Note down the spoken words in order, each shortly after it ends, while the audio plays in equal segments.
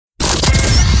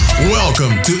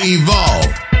Welcome to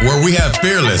Evolve, where we have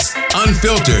fearless,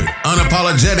 unfiltered,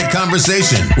 unapologetic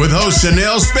conversation with host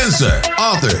Chanel Spencer,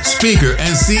 author, speaker,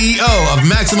 and CEO of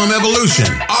Maximum Evolution.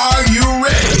 Are you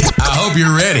ready? I hope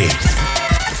you're ready.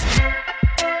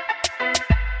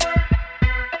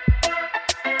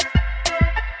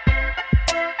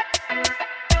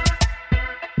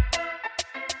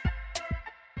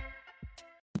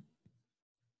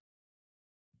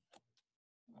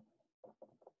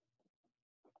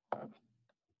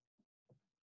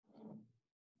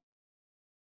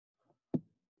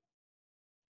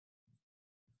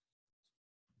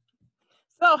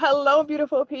 So hello,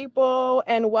 beautiful people,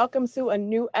 and welcome to a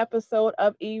new episode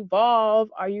of Evolve.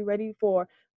 Are you ready for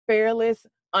fearless,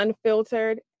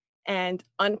 unfiltered, and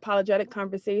unapologetic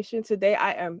conversation? Today,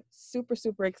 I am super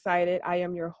excited. I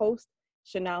am your host,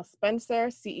 Chanel Spencer,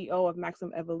 CEO of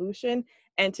Maximum Evolution.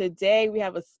 And today we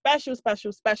have a special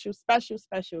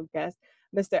guest,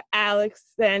 Mr.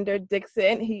 Alexander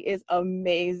Dixon. He is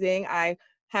amazing. I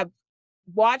have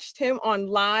watched him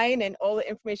online and all the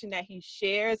information that he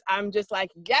shares. I'm just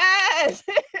like, yes,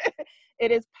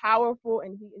 it is powerful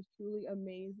and he is truly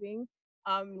amazing.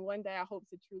 One day I hope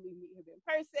to truly meet him in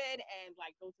person and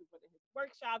like go to one of his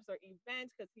workshops or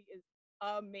events because he is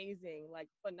amazing, like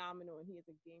phenomenal, and he is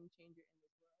a game changer in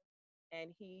this world.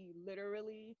 And he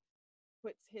literally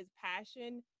puts his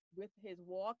passion with his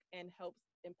walk and helps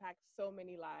impact so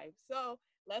many lives. So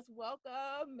let's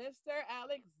welcome Mr.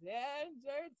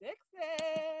 Alexander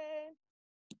Dixon.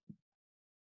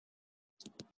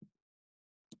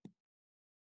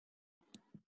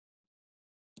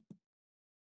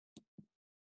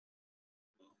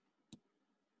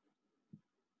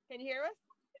 Can you hear us?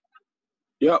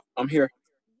 Yep, I'm here.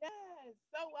 Yes.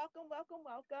 So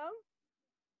welcome.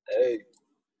 Hey.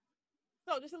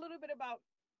 So just a little bit about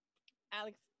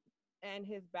Alex and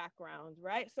his background,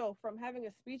 right? So from having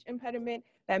a speech impediment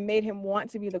that made him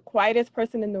want to be the quietest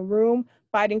person in the room,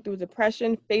 fighting through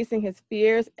depression, facing his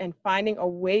fears, and finding a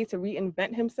way to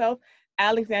reinvent himself,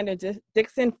 Alexander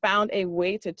Dixon found a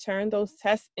way to turn those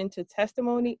tests into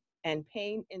testimony and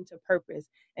pain into purpose.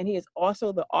 And he is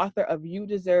also the author of You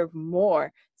Deserve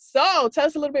More. So tell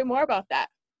us a little bit more about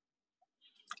that.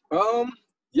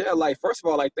 Yeah, like first of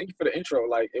all, like thank you for the intro.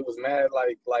 Like it was mad,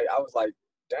 like I was like,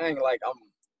 dang, like I'm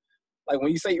like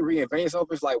when you say you reinvent yourself,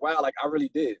 it's like wow, like I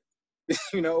really did.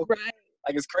 You know? Right.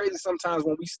 Like it's crazy sometimes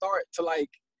when we start on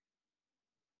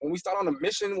a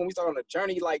mission, when we start on a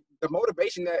journey, like the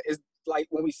motivation that is like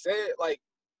when we say it like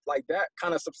that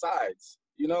kind of subsides,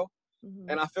 you know? Mm-hmm.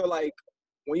 And I feel like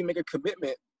when you make a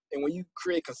commitment and when you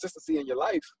create consistency in your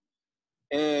life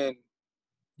and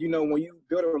you know, when you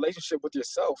build a relationship with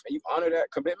yourself and you honor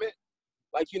that commitment,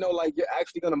 like, you know, like you're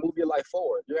actually going to move your life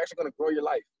forward. You're actually going to grow your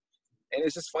life. And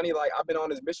it's just funny, like I've been on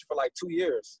this mission for like 2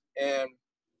 years and,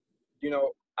 you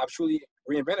know, I've truly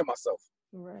reinvented myself.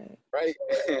 Right. Right.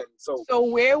 And so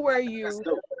where were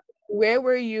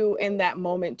you in that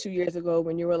moment 2 years ago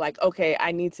when you were like, okay,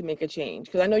 I need to make a change?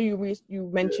 Because I know you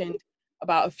mentioned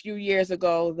about a few years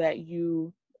ago that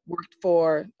you worked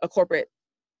for a corporate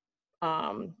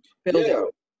building. Yeah.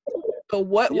 So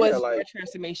what was your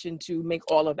transformation to make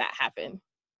all of that happen?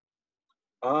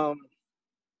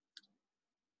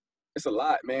 It's a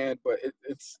lot, man, but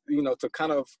it's, you know, to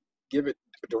kind of give it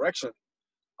a direction.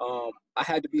 I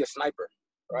had to be a sniper,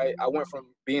 right? I went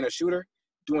from being a shooter,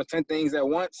 doing 10 things at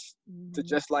once to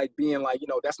just like being like, you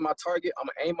know, that's my target. I'm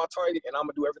gonna aim my target and I'm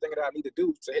gonna do everything that I need to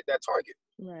do to hit that target.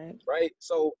 Right. Right.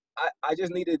 So I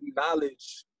just needed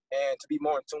knowledge and to be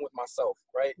more in tune with myself.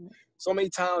 Right. So many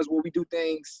times when we do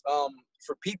things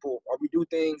for people or we do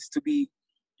things to be,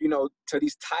 you know, to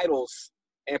these titles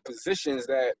and positions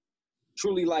that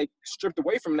truly like stripped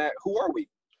away from that, who are we?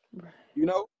 Right. You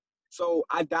know? So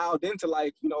I dialed into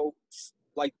like, you know,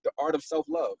 like the art of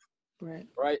self-love. Right.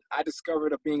 Right. I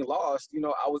discovered of being lost, you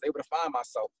know, I was able to find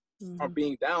myself. From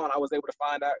being down, I was able to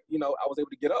find out, you know, I was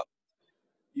able to get up,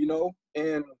 you know?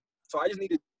 And so I just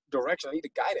needed direction. I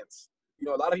needed guidance. You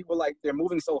know, a lot of people like they're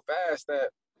moving so fast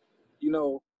that, you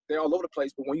know, they're all over the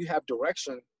place. But when you have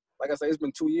direction, like I said, it's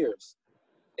been 2 years.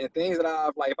 And things that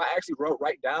I've like, if I actually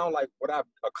write down like what I've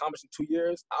accomplished in 2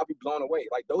 years, I'll be blown away.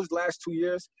 Like those last 2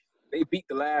 years, they beat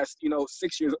the last, you know,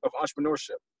 6 years of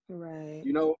entrepreneurship. Right.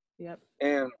 You know? Yep.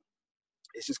 And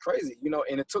it's just crazy, you know,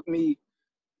 and it took me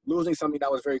losing something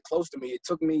that was very close to me. It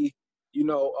took me, you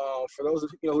know, for those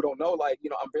of you know who don't know, like, you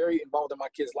know, I'm very involved in my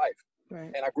kid's life.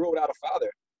 Right. And I grew up without a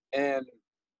father. And,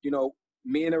 you know,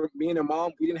 me and her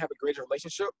mom, we didn't have a great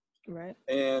relationship. Right.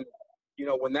 And, you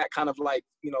know, when that kind of like,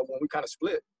 you know, when we kind of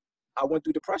split, I went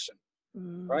through depression.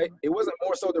 Right. It wasn't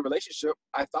more so the relationship.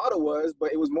 I thought it was,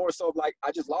 but it was more so like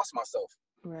I just lost myself.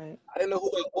 Right. I didn't know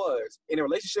who I was. In a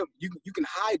relationship, you can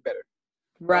hide better.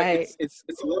 Right. It's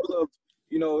a level of,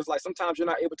 it's like sometimes you're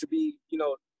not able to be,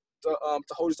 to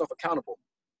hold yourself accountable,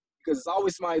 because it's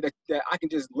always somebody that I can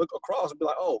just look across and be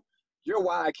like, oh, you're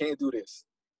why I can't do this.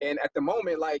 And at the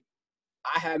moment, like,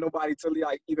 I had nobody to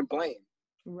like even blame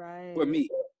Right. but me.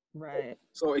 Right.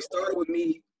 So it started with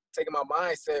me taking my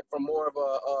mindset from more of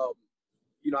a,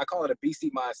 I call it a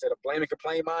BC mindset, a blame and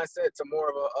complain mindset, to more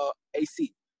of a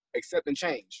AC, accept and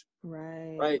change.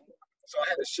 Right. Right. So I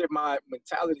had to shift my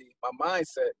mentality, my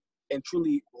mindset, and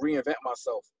truly reinvent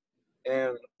myself.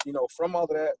 And, from all of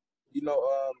that,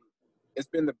 it's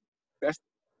been the best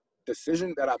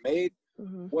decision that I made.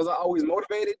 Mm-hmm. Was I always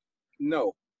motivated?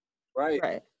 No. Right.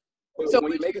 Right. But So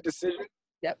when you make a decision,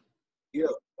 yep. Yeah.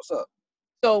 What's up?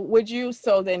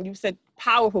 So then you said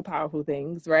powerful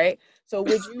things, right? So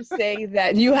would you say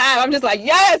that you have, I'm just like,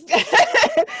 yes.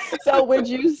 So would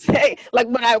you say, like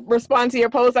when I respond to your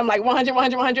post, I'm like 100,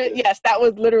 100, 100. Yes, that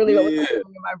was literally what was happening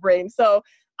in my brain. So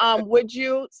would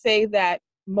you say that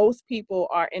most people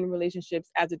are in relationships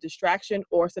as a distraction,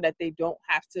 or so that they don't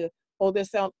have to hold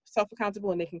themselves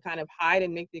accountable and they can kind of hide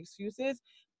and make the excuses?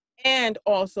 And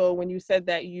also when you said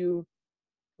that you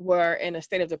were in a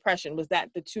state of depression, was that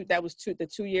the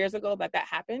 2 years ago that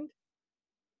happened?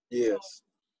 Yes.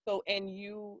 So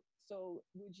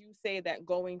would you say that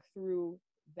going through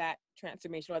that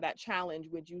transformation or that challenge,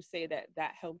 would you say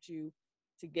that helped you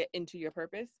to get into your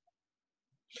purpose?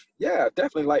 Yeah,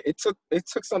 definitely. Like it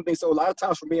took something. So a lot of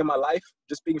times for me in my life,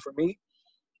 just speaking for me,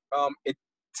 it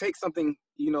takes something,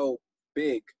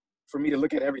 big for me to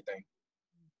look at everything.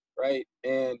 Right.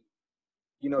 And,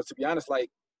 to be honest, like,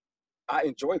 I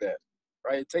enjoy that.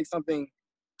 Right. It takes something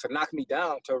to knock me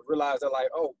down to realize that, like,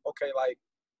 oh, okay, like,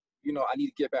 I need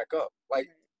to get back up. Like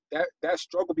that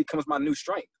struggle becomes my new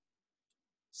strength.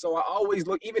 So I always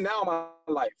look, even now in my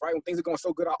life, right, when things are going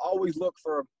so good, I always look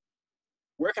for,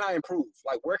 where can I improve?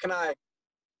 Like, where can I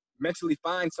mentally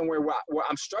find somewhere where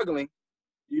I'm struggling,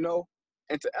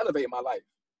 and to elevate my life,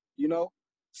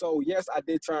 So yes, I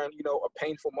did turn, a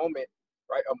painful moment,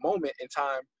 right, a moment in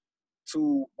time,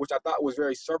 to which I thought was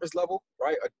very surface level,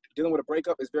 right? Dealing with a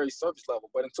breakup is very surface level,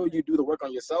 but until you do the work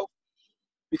on yourself,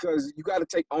 because you got to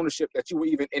take ownership that you were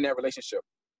even in that relationship.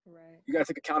 Right. You got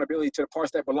to take accountability to the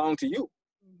parts that belong to you.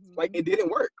 Mm-hmm. Like, it didn't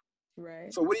work.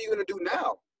 Right. So what are you going to do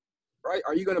now? Right?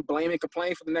 Are you going to blame and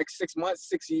complain for the next 6 months,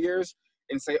 6 years,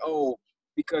 and say, oh,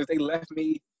 because they left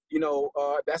me,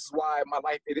 that's why my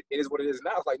life, it is what it is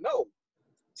now? It's like, no,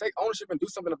 take ownership and do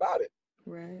something about it.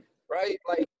 Right. Right?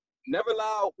 Like, never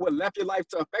allow what left your life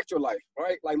to affect your life.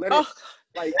 Right? Like, let it,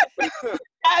 like,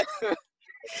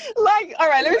 like, all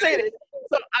right, let me say this.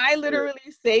 So I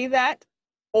literally say that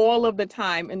all of the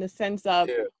time, in the sense of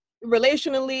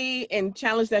relationally, and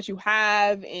challenge that you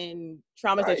have, and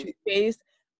traumas that you face.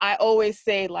 I always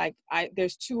say, like,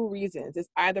 there's two reasons. It's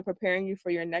either preparing you for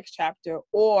your next chapter,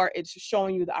 or it's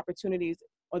showing you the opportunities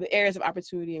or the areas of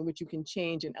opportunity in which you can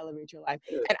change and elevate your life.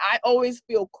 And I always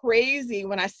feel crazy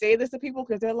when I say this to people,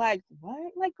 because they're like,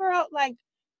 what? Like, girl, like,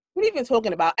 what are you even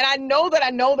talking about? And I know that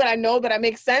I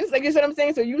make sense. Like, you see what I'm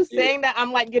saying? So you saying that,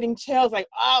 I'm like getting chills, like,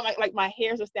 oh, like my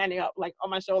hairs are standing up, like, on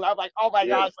my shoulder. I'm like, oh my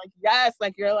gosh, like, yes,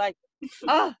 like, you're like,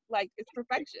 like, it's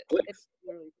perfection. It's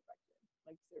literally perfection.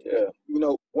 Like,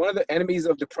 seriously. One of the enemies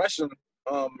of depression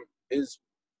is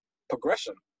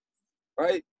progression,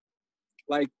 right?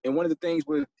 Like, and one of the things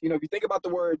with, if you think about the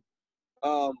word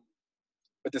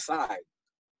decide,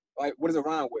 like, what does it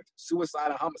rhyme with? Suicide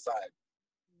and homicide,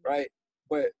 right?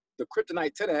 But the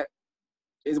kryptonite to that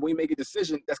is when you make a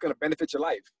decision that's going to benefit your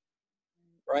life,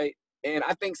 right? And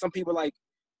I think some people, like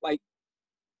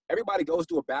everybody goes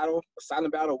through a battle, a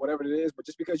silent battle, whatever it is, but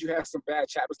just because you have some bad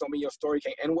chapters don't mean your story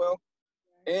can't end well.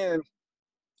 And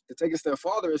to take a step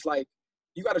farther, it's like,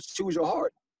 you got to choose your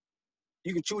heart.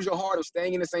 You can choose your heart of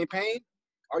staying in the same pain,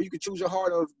 or you can choose your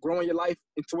heart of growing your life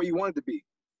into where you want it to be.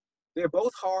 They're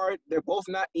both hard. They're both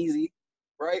not easy,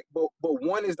 right? But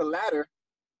one is the ladder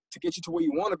to get you to where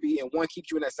you want to be, and one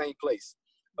keeps you in that same place.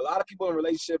 A lot of people in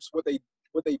relationships, what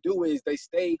they do is they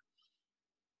stay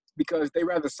because they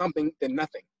rather something than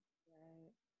nothing.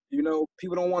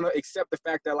 People don't want to accept the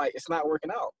fact that, like, it's not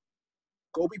working out.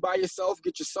 Go be by yourself,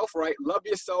 get yourself right, love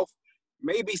yourself.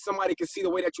 Maybe somebody can see the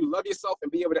way that you love yourself and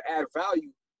be able to add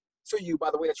value to you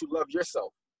by the way that you love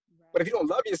yourself. But if you don't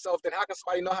love yourself, then how can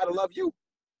somebody know how to love you?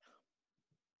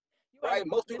 Right?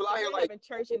 Most people out here, like, in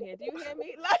church in here. Do you hear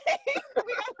me? Like,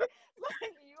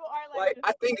 you are like,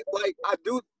 I think, like, I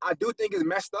do think it's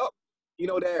messed up.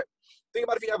 That, think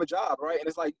about if you have a job, right? And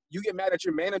it's like, you get mad at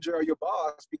your manager or your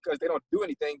boss because they don't do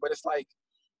anything, but it's like,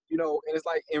 and it's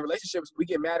like, in relationships, we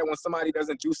get mad at when somebody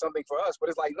doesn't do something for us, but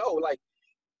it's like, no, like,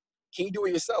 can you do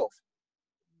it yourself?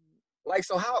 Like,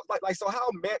 so how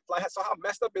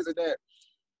messed up is it that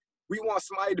we want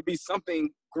somebody to be something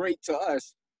great to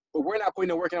us, but we're not putting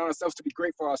the work in on ourselves to be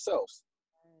great for ourselves,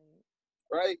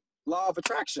 right? Law of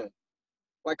attraction.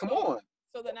 Like, come on.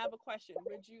 So then I have a question.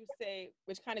 Would you say,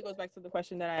 which kind of goes back to the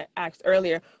question that I asked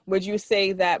earlier, would you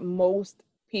say that most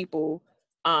people,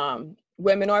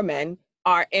 women or men,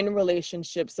 are in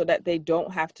relationships so that they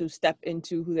don't have to step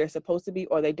into who they're supposed to be,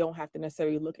 or they don't have to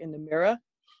necessarily look in the mirror?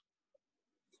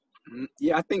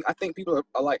 Yeah, I think people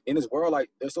are like, in this world, like,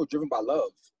 they're so driven by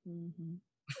love,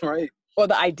 right? Or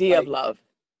the idea like, of love.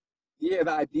 Yeah,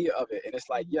 the idea of it. And it's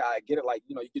like, yeah, I get it. Like,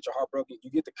 you know, you get your heart broken, you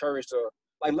get the courage to,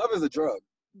 like, love is a drug,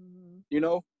 you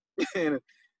know? and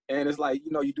it's like,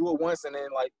 you know, you do it once, and then,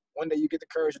 like, one day you get the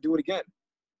courage to do it again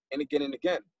and again and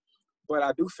again. But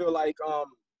I do feel like,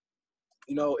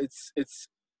 you know, it's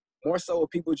more so of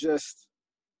people just,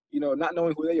 you know, not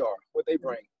knowing who they are, what they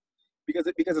bring. Because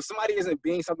if somebody isn't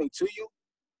being something to you,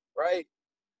 right?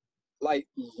 Like,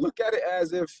 look at it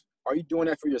as if, are you doing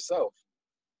that for yourself?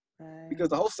 Right. Because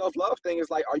the whole self-love thing is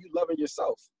like, are you loving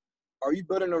yourself? Are you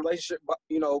building a relationship,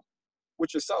 you know,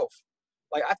 with yourself?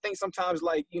 Like, I think sometimes,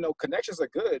 like, you know, connections are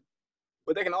good,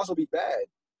 but they can also be bad.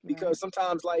 Because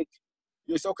sometimes, like,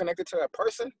 you're so connected to that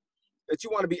person that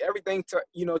you want to be everything to,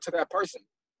 you know, to that person,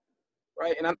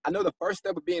 right? And I know the first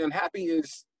step of being unhappy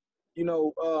is, you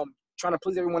know, trying to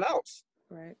please everyone else.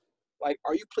 Right. Like,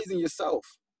 are you pleasing yourself?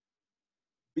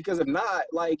 Because if not,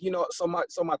 like, you know, so my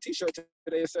T-shirt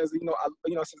today, it says, you know,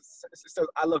 it says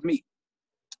I love me,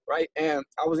 right? And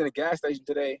I was in a gas station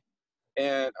today,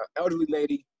 and an elderly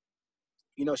lady,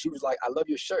 you know, she was like, I love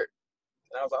your shirt.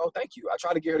 And I was like, oh, thank you. I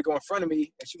tried to get her to go in front of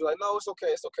me, and she was like, no, it's okay,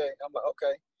 it's okay. And I'm like,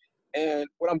 okay. And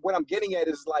what I'm getting at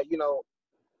is, like, you know,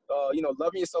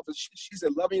 loving yourself is, she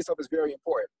said, loving yourself is very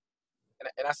important.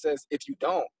 And I says, if you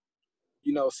don't,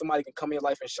 you know, somebody can come in your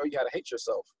life and show you how to hate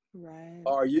yourself. Right.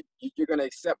 Or you're going to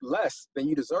accept less than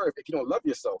you deserve if you don't love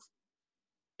yourself.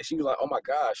 And she was like, oh my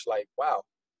gosh, like, wow.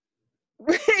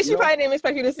 She probably didn't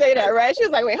expect you to say that, right? She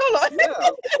was like, wait, hold on.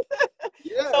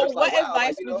 Yeah. So what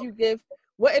advice would you give?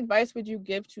 What advice would you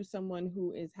give to someone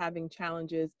who is having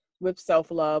challenges with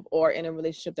self-love, or in a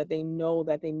relationship that they know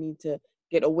that they need to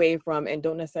get away from and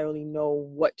don't necessarily know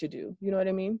what to do? You know what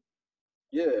I mean?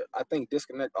 Yeah, I think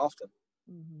disconnect often.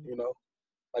 You know,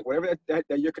 like, whatever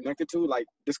that you're connected to, like,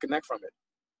 disconnect from it.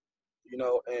 You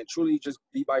know, and truly just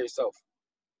be by yourself.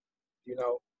 You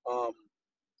know,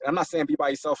 and I'm not saying be by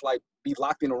yourself like be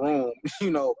locked in a room,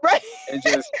 you know, right. And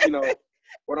just, you know,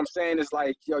 what I'm saying is,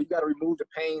 like, yo, you got to remove the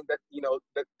pain that, you know,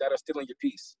 that are stealing your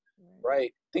peace,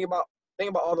 right? Think about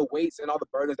all the weights and all the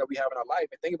burdens that we have in our life,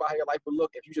 and think about how your life would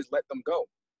look if you just let them go,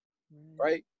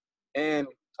 right? And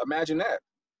imagine that,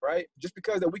 right? Just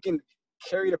because that we can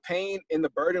carry the pain and the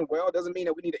burden well doesn't mean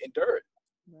that we need to endure it.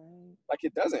 Like,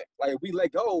 it doesn't. Like, we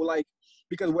let go, like,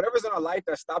 because whatever's in our life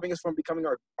that's stopping us from becoming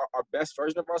our best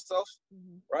version of ourselves,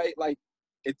 right? Like,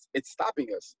 it's stopping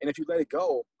us. And if you let it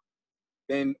go,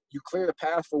 then you clear the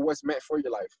path for what's meant for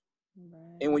your life.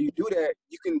 And when you do that,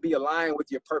 you can be aligned with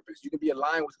your purpose. You can be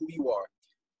aligned with who you are.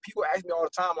 People ask me all the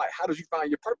time, like, how did you find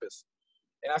your purpose?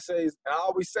 And I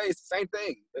always say it's the same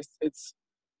thing. It's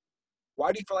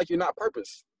why do you feel like you're not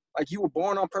purpose? Like, you were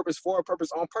born on purpose, for a purpose,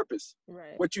 on purpose.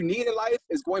 What you need in life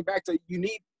is going back to, you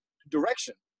need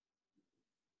direction,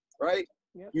 right?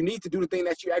 You need to do the thing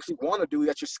that you actually want to do,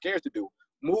 that you're scared to do.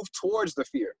 Move towards the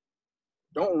fear.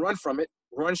 Don't run from it.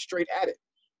 Run straight at it.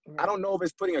 I don't know if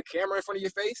it's putting a camera in front of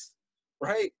your face,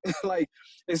 right? Like,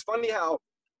 it's funny how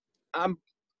I'm,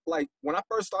 like, when I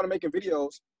first started making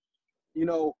videos, you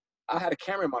know, I had a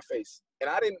camera in my face, and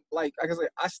I didn't, like I said,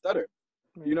 I stuttered,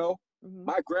 you know?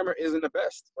 My grammar isn't the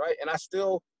best, right? And I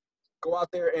still go out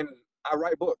there and I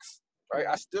write books, right?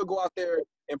 I still go out there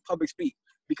and public speak,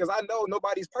 because I know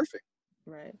nobody's perfect.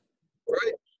 Right?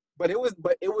 But it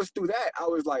was through that I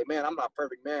was like, man, I'm not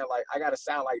perfect, man. Like, I gotta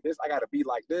sound like this, I gotta be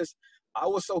like this. I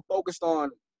was so focused on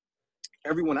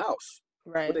everyone else,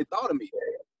 what they thought of me.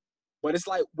 But it's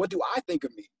like, what do I think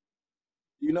of me?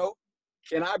 You know?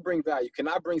 Can I bring value? Can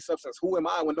I bring substance? Who am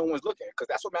I when no one's looking? Because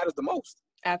that's what matters the most.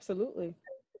 Absolutely.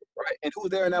 Right? And who's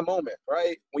there in that moment,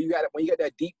 right? When you got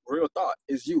that deep, real thought,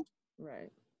 is you. Right.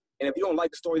 And if you don't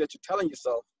like the story that you're telling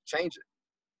yourself, change it.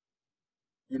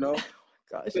 You know?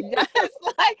 Gosh, yes,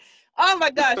 like, oh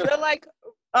my gosh, you're like,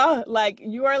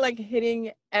 you are like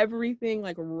hitting everything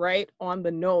like right on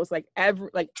the nose, like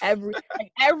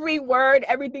every word,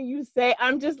 everything you say.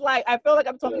 I'm just like, I feel like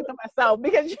I'm talking to myself,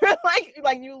 because you're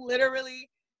like you literally,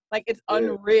 like, it's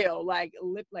unreal, like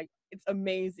it's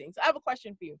amazing. So I have a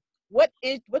question for you. What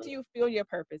do you feel your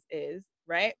purpose is,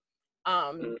 right?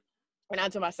 And on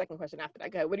to my second question after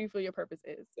that. Go ahead. What do you feel your purpose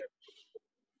is?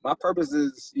 My purpose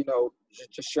is,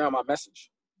 just sharing my message.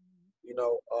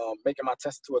 Making my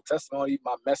test to a testimony,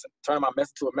 my message, turning my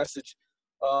message to a message,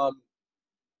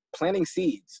 planting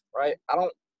seeds, right? I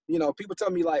don't, people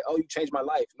tell me like, oh, you changed my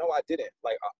life. No, I didn't.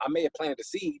 Like, I may have planted a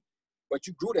seed, but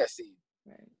you grew that seed.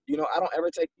 Right. I don't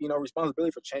ever take,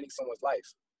 responsibility for changing someone's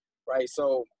life, right?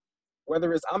 So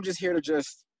whether it's I'm just here to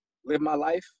just live my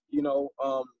life,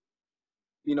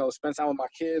 spend time with my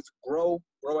kids, grow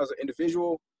as an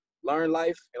individual, learn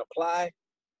life and apply.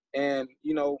 And,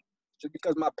 just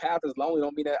because my path is lonely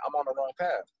don't mean that I'm on the wrong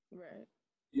path. Right.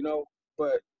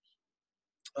 But,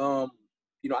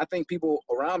 I think people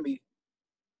around me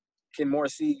can more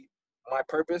see my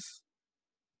purpose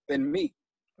than me.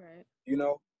 Right.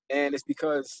 And it's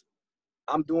because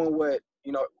I'm doing what,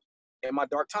 in my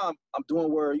dark time, I'm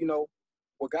doing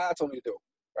what God told me to do,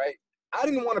 right? I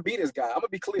didn't want to be this guy. I'm gonna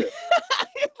be clear.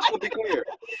 What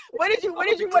did you want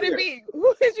to be?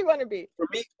 Who did you want to be?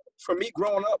 For me,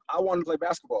 growing up, I wanted to play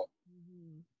basketball,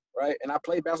 right? And I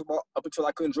played basketball up until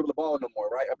I couldn't dribble the ball no more,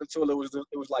 right? Up until it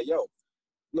was like, yo,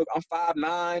 look, I'm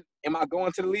 5'9". Am I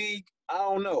going to the league? I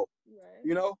don't know,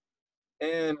 right.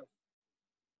 And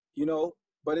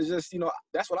but it's just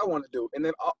that's what I wanted to do. And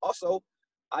then also,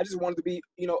 I just wanted to be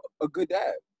a good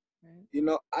dad.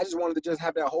 Right. I just wanted to just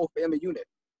have that whole family unit,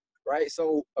 right?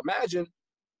 So imagine,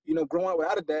 growing up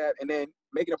without a dad and then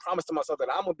making a promise to myself that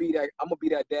I'm gonna be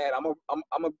that dad. I'm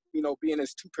gonna be in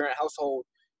this 2-parent household,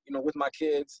 with my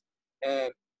kids,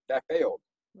 and that failed.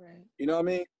 Right. You know what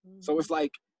I mean? Mm-hmm. So it's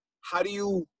like, how do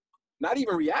you not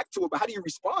even react to it, but how do you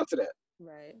respond to that?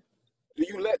 Right. Do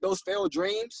you let those failed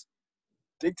dreams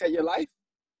dictate your life?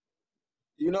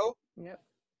 Yep.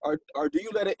 Or do you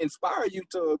let it inspire you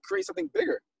to create something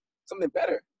bigger, something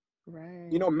better?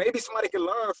 Right. Maybe somebody can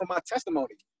learn from my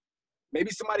testimony.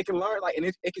 Maybe somebody can learn, and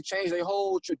it can change their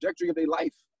whole trajectory of their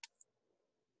life.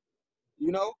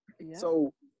 Yep.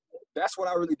 So that's what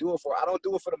I really do it for. I don't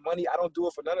do it for the money. I don't do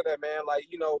it for none of that, man. Like,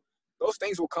 those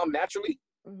things will come naturally.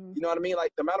 Mm-hmm. You know what I mean?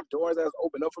 Like, the amount of doors that's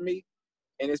opened up for me,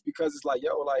 and it's because it's like,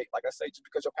 yo, like I say, just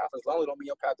because your path is lonely don't mean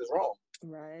your path is wrong.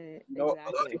 Right.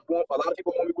 Exactly. A lot of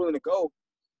people won't be willing to go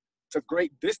to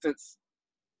great distance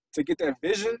to get that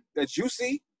vision that you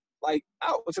see, like,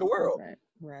 out into the world. Right.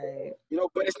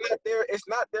 But it's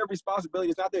not their responsibility.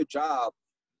 It's not their job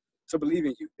to believe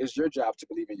in you. It's your job to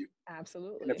believe in you.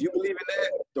 Absolutely. And if you believe in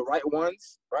that, the right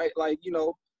ones, right? Like, you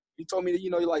told me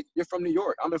that, like, you're from New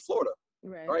York. I'm in Florida.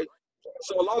 Right.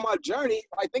 So along my journey,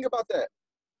 like, think about that.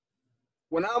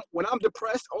 When I'm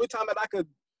depressed, only time that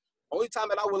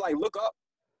I would like look up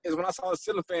is when I saw a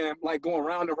ceiling fan like going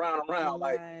round and round and round,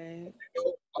 like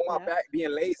on my back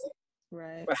being lazy.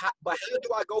 Right. But how do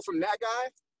I go from that guy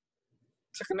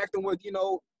to connecting with to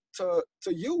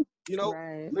you,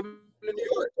 living in New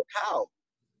York? How?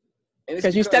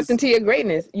 Because you stepped into your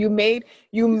greatness. You made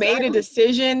a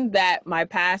decision that my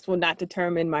past will not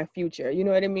determine my future. You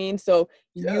know what I mean? So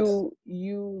you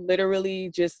literally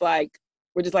just like,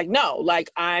 we're just like, no, like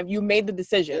you made the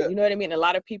decision. Yeah. You know what I mean? A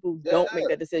lot of people don't make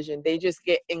that decision. They just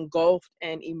get engulfed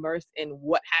and immersed in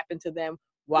what happened to them,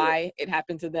 why it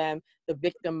happened to them, the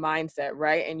victim mindset,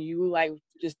 right? And you like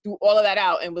just threw all of that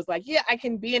out and was like, yeah, I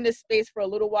can be in this space for a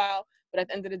little while, but at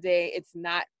the end of the day, it's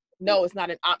not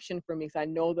an option for me. So I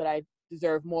know that I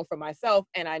deserve more for myself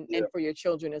and for your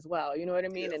children as well. You know what I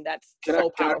mean? Yeah. And that's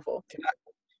powerful.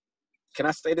 Can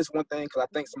I say this one thing? Because I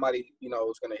think somebody,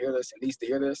 is going to hear this and needs to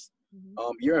hear this.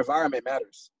 Mm-hmm. Your environment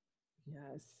matters.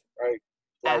 Yes. Right.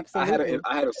 Like, absolutely.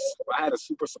 I had a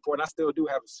super support, and I still do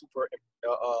have a super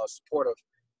supportive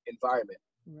environment.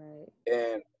 Right.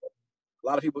 And a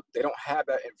lot of people, they don't have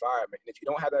that environment. And if you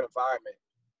don't have that environment,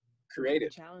 create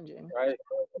it. Challenging. Right.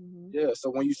 Mm-hmm. Yeah. So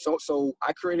when so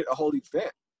I created a whole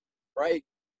event, right?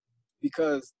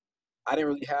 Because I didn't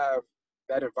really have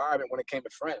that environment when it came to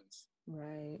friends.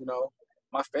 Right.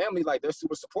 My family, like, they're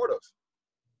super supportive.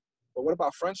 But what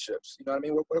about friendships? You know what I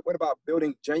mean? What about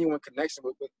building genuine connection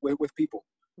with people?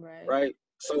 Right. Right.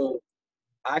 So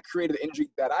I created the energy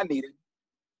that I needed,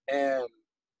 and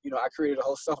I created a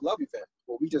whole self-love event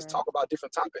where we just talk about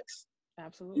different topics.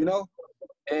 Absolutely.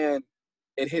 And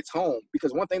it hits home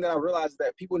because one thing that I realized is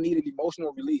that people need an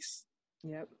emotional release.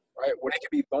 Yep. Right, where they can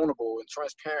be vulnerable and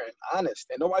transparent and honest,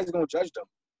 and nobody's gonna judge them.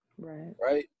 Right.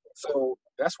 Right. So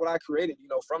that's what I created.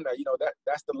 From that,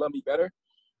 that's the Love Me Better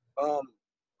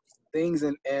things,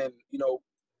 and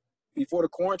before the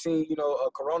quarantine,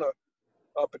 Corona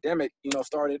epidemic,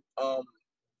 started.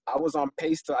 I was on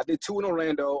pace I did 2 in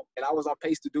Orlando, and I was on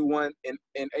pace to do 1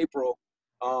 in April,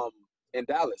 in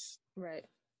Dallas. Right.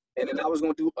 And then I was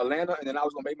gonna do Atlanta, and then I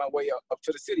was gonna make my way up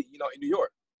to the city, in New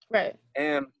York. Right.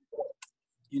 And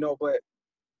but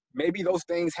maybe those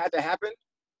things had to happen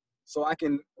so I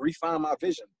can refine my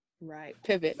vision. Right.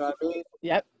 Pivot. You know what I mean?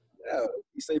 Yep. Yeah.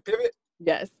 You say pivot?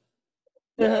 Yes.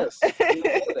 Yes.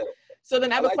 So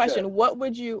then I have a question. That.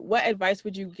 What advice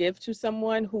would you give to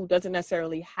someone who doesn't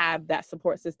necessarily have that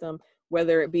support system,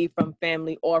 whether it be from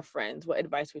family or friends? What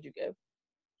advice would you give?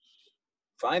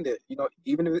 Find it.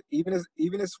 Even as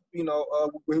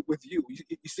with you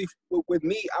see, with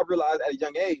me, I realized at a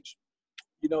young age,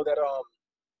 that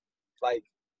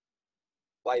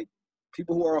like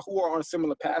people who are on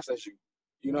similar paths as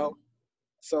you know.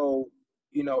 So,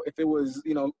 if it was,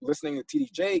 listening to T.D.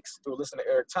 Jakes, if it was listening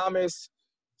to Eric Thomas,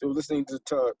 if it was listening to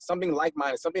something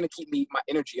like-minded, something to keep my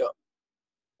energy up,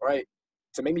 right?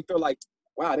 To make me feel like,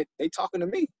 wow, they talking to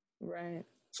me. Right.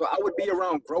 So I would be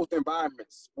around growth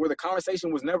environments where the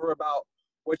conversation was never about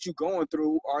what you're going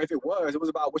through, or if it was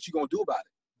about what you're going to do about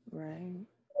it. Right.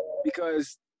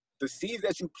 Because the seeds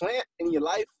that you plant in your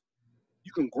life,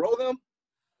 you can grow them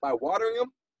by watering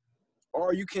them,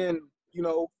 or you can,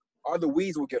 or the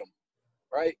weeds will get them,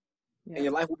 right? Yeah. And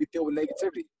your life will be filled with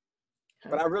negativity. Okay.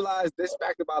 But I realized this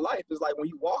fact about life is like when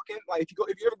you walk in, like if you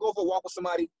ever go for a walk with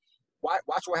somebody, watch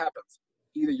what happens.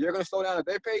 Either you're going to slow down at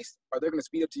their pace, or they're going to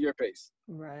speed up to your pace.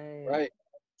 Right. Right.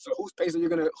 So whose pace are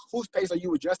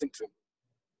you adjusting to?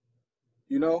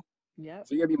 Yeah.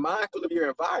 So you're gonna be mindful of your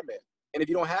environment. And if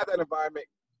you don't have that environment,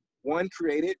 one,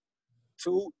 create it.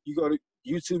 Two, you go to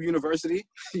YouTube University,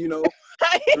 Three,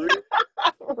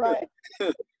 right.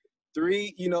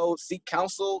 Three, seek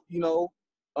counsel,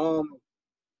 and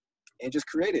just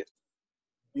create it.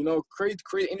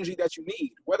 Create energy that you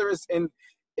need. Whether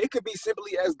it could be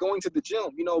simply as going to the gym.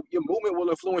 Your movement will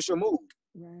influence your mood.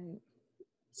 Right.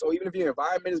 So even if your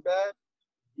environment is bad,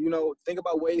 think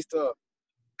about ways to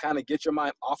kind of get your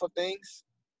mind off of things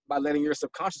by letting your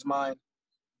subconscious mind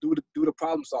do the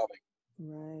problem solving.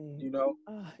 Right.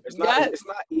 It's not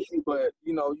easy, but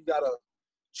you gotta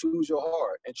choose your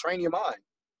heart and train your mind.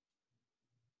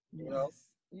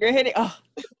 You're hitting. Oh,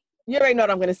 you already know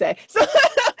what I'm gonna say. So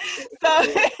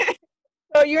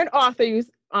you're an author. You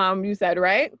said,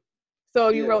 right? So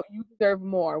you wrote "You Deserve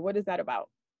More." What is that about?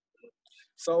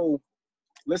 So,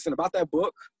 listen, about that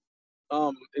book.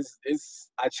 I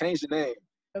changed the name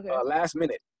last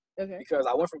minute because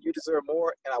I went from "You Deserve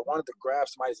More" and I wanted to grab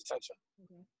somebody's attention.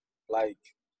 Like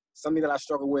something that I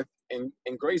struggled with in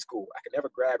grade school. I could never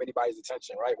grab anybody's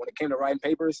attention, right? When it came to writing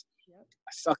papers,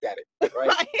 I sucked at it, right?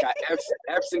 Got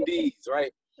F's and D's,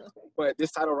 right? But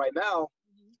this title right now,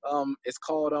 it's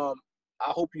called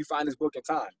 "I Hope You Find This Book in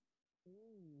Time."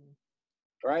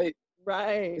 Right?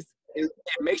 Right. It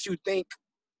makes you think,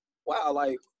 wow,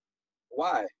 like,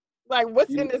 why? Like,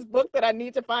 what's in this book that I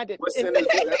need to find it? What's in this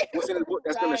book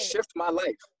that's going to shift my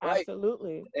life, right?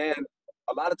 Absolutely. And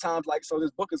a lot of times, like, so this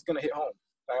book is going to hit home.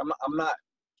 Like, I'm not,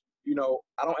 I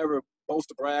don't ever boast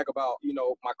or brag about,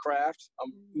 my craft.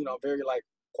 I'm, very, like,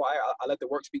 quiet. I let the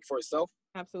work speak for itself.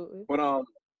 Absolutely. But,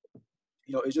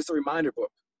 it's just a reminder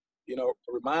book,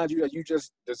 remind you that you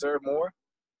just deserve more,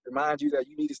 remind you that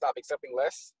you need to stop accepting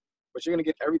less, but you're going to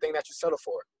get everything that you settle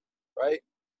for, right?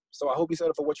 So I hope you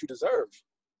settle for what you deserve,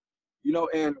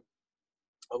 and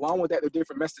along with that, the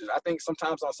different messages. I think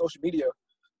sometimes on social media,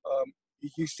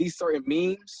 you see certain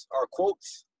memes or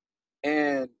quotes,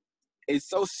 and it's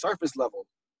so surface level,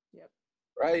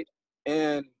 right?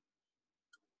 And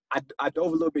I dove a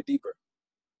little bit deeper,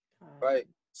 right?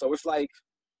 So it's like,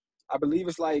 I believe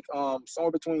it's like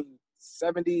somewhere between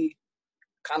 70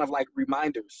 kind of like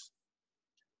reminders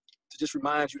to just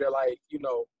remind you that, like,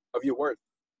 of your worth,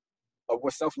 of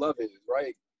what self-love is,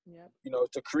 right?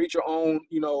 To create your own,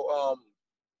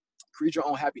 create your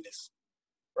own happiness,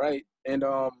 right? And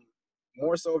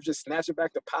more so of just snatching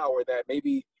back the power that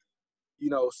maybe,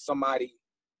 somebody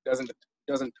doesn't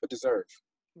deserve,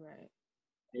 right?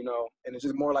 And it's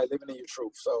just more like living in your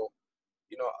truth. So,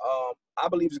 I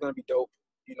believe it's gonna be dope.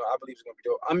 I believe it's gonna be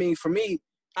dope. I mean, for me,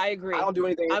 I agree. I don't do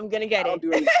anything. I'm gonna get it. I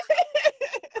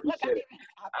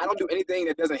don't do anything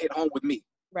that doesn't hit home with me.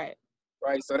 Right.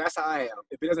 Right. So that's how I am.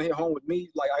 If it doesn't hit home with me,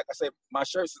 like I said, my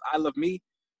shirt says "I love me,"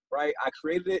 right? I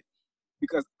created it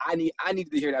because I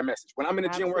needed to hear that message. When I'm in the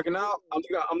gym working out, I'm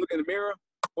looking in the mirror,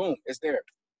 boom, it's there.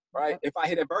 Right. If I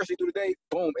hit adversity through the day,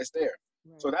 boom, it's there.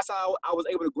 Right. So that's how I was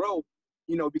able to grow,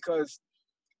 because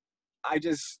I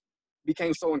just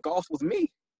became so engulfed with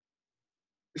me.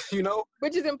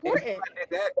 Which is important. And I did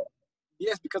that.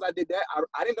 Yes, because I did that,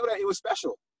 I didn't know that it was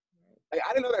special. Like,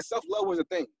 I didn't know that self-love was a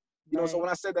thing. So when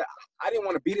I said that I didn't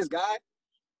want to be this guy,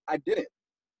 I didn't.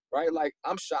 Right? Like,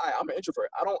 I'm shy. I'm an introvert.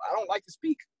 I don't like to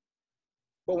speak.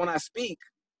 But when I speak,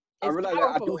 I realize that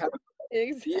I do have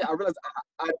I realize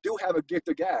I do have a gift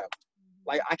of gab.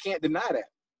 Like, I can't deny that.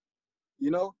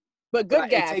 you know. But good it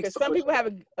gab, takes because so some much. people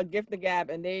have a gift of gab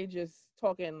and they just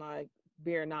talking like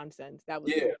bare nonsense. That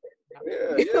was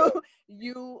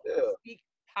you speak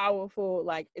powerful,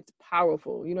 like it's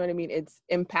powerful. You know what I mean? It's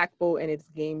impactful and it's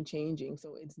game changing.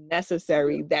 So it's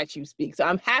necessary that you speak. So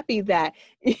I'm happy that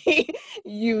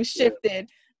you shifted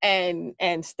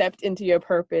and stepped into your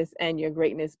purpose and your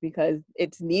greatness, because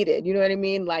it's needed. You know what I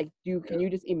mean? Like can you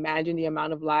just imagine the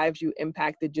amount of lives you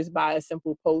impacted just by a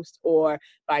simple post or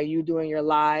by you doing your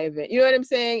live? And you know what I'm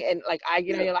saying? And like I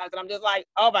get on your lives and I'm just like,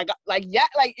 oh my God, like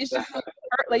like it's just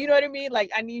like, you know what I mean?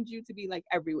 Like I need you to be like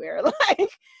everywhere.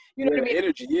 Like, you know what I mean?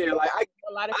 Energy, like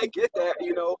I get that,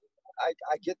 you know.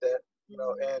 I get that, you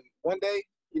know, and one day,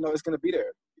 you know, it's gonna be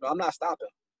there. You know, I'm not stopping.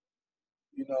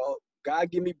 You know,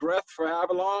 God give me breath for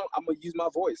however long, I'm gonna use my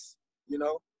voice, you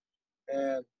know,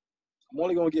 and I'm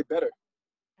only gonna get better.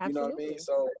 Absolutely. You know what I mean?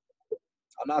 So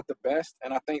I'm not the best,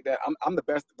 and I think that I'm the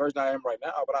best version I am right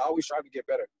now, but I always strive to get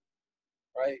better,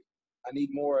 right? I need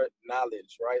more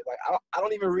knowledge, right? Like I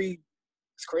don't even read.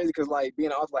 It's crazy because like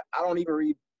being an author, like I don't even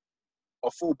read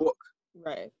a full book.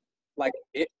 Right. Like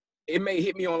it may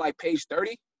hit me on like page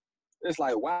 30. It's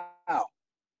like, wow,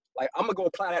 like I'm gonna go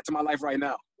apply that to my life right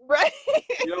now. Right.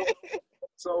 You know?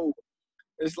 So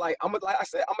it's like like I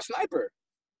said, I'm a sniper.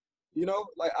 You know,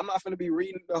 like I'm not gonna be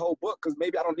reading the whole book because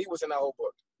maybe I don't need what's in that whole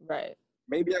book. Right.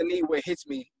 Maybe I need what hits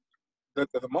me the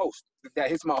most, that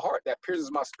hits my heart, that pierces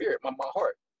my spirit, my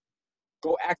heart.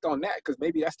 Go act on that, because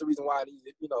maybe that's the reason why I need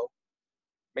it, you know.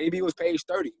 Maybe it was page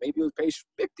 30, maybe it was page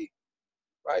 50,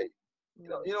 right? You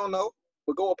know, you don't know,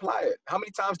 but go apply it. How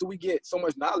many times do we get so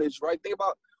much knowledge, right? Think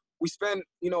about, we spend,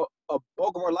 you know, a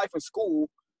bulk of our life in school,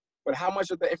 but how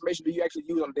much of the information do you actually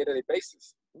use on a day-to-day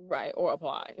basis? Right, or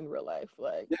apply in real life,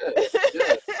 like.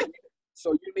 Yeah.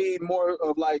 So you need more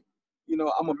of like, you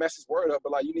know, I'm gonna mess this word up,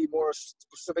 but like you need more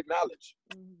specific knowledge,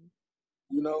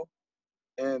 you know,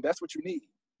 and that's what you need.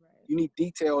 Right. You need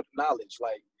detailed knowledge,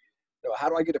 like, you know, how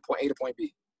do I get to point A to point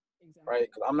B? Exactly. Right?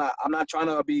 Because I'm not trying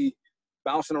to be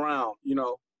bouncing around, you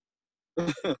know.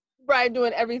 Right,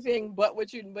 doing everything but what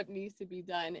needs to be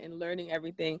done, and learning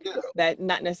everything that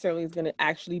not necessarily is going to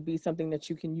actually be something that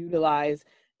you can utilize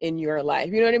in your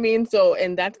life. You know what I mean? So,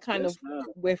 and that's kind of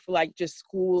with like just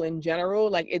school in general.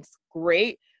 Like it's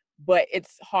great, but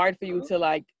it's hard for you to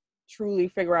like truly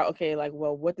figure out, okay, like,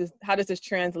 well, how does this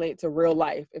translate to real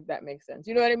life, if that makes sense?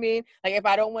 You know what I mean? Like if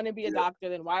I don't want to be a doctor,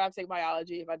 then why do I take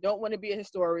biology? If I don't want to be a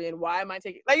historian, why am I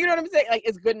taking, like, you know what I'm saying? Like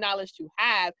it's good knowledge to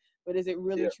have, but is it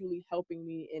really truly helping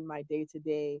me in my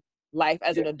day-to-day life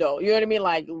as an adult? You know what I mean?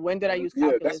 Like when did I use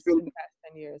calculus in the past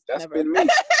 10 years? That's Never. been me. You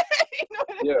know what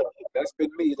I mean? That's been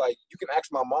me. Like you can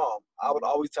ask my mom. I would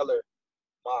always tell her,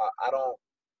 Ma,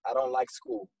 I don't like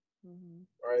school,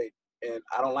 right? And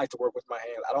I don't like to work with my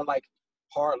hands. I don't like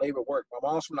hard labor work. My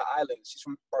mom's from the islands. She's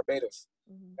from Barbados.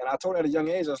 And I told her at a young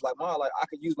age, I was like, Ma, like I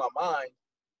could use my mind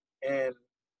and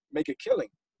make a killing.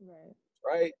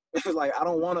 Right? It's like I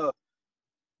don't want to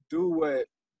do what,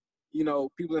 you know,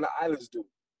 people in the islands do.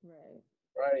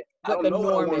 Right? What I don't the know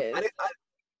norm what is. I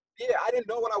didn't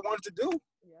know what I wanted to do.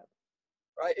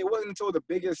 Right? It wasn't until the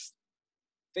biggest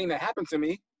thing that happened to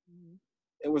me.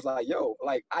 It was like, yo,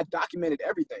 like I documented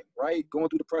everything, right? Going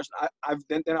through depression.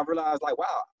 Then I realized, like,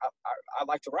 wow, I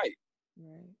like to write.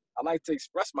 I like to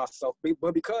express myself,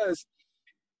 but because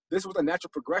this was a natural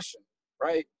progression,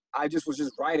 right? I was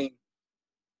just writing,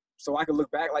 so I could look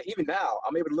back. Like even now,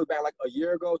 I'm able to look back like a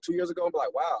year ago, 2 years ago, and be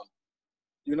like, wow,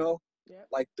 you know,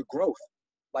 like the growth.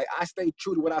 Like I stayed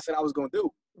true to what I said I was gonna do.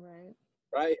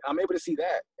 Right. I'm able to see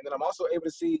that, and then I'm also able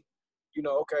to see, you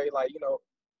know, okay, like, you know,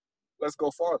 let's go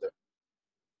farther.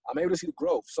 I'm able to see the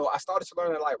growth. So I started to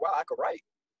learn that, like, wow, I could write.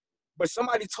 But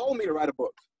somebody told me to write a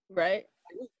book. Right.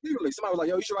 Literally, somebody was like,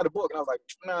 yo, you should write a book. And I was like,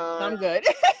 nah. I'm good.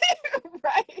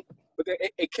 Right. But then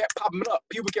it kept popping up.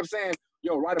 People kept saying,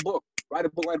 yo, write a book, write a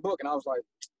book, write a book. And I was like,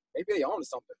 maybe they own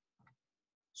something.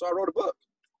 So I wrote a book.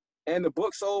 And the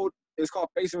book sold, it's called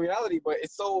Facing Reality, but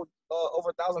it sold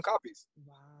over 1,000 copies.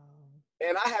 Wow.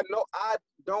 And I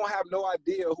don't have no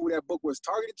idea who that book was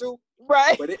targeted to.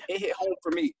 Right. But it hit home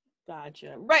for me.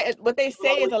 Gotcha. Right. What they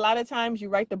say is a lot of times you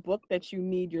write the book that you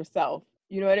need yourself.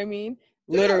 You know what I mean?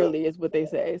 Literally is what they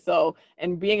say. So,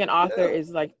 and being an author is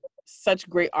like such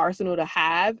great arsenal to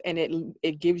have, and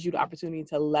it gives you the opportunity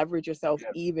to leverage yourself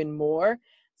even more.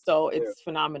 So it's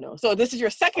phenomenal. So this is your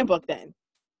second book then?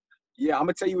 Yeah, I'm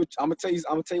gonna tell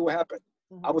you what happened.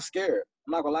 I was scared.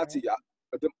 I'm not gonna lie to you.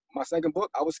 But my second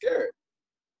book, I was scared.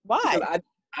 Why?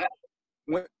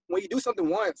 Because when you do something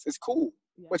once, it's cool.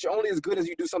 But you're only as good as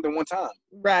you do something one time.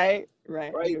 Right. I know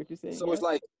what you're saying. So it's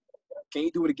like, can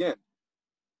you do it again?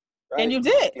 Right? And you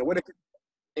did. And what if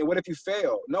And what if you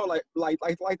fail? No, like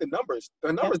the numbers.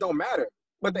 The numbers don't matter,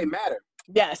 but they matter.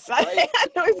 Yes, right? I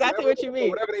know exactly what you mean.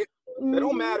 Whatever they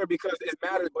don't matter because it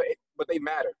matters, but they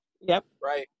matter. Yep.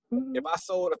 Right. If I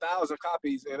sold 1,000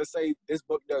 copies, and let's say this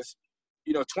book does,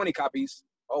 20 copies.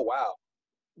 Oh wow.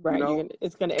 Right.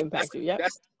 It's gonna impact you. Yep.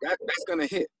 That's gonna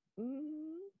hit.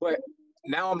 But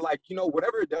now I'm like,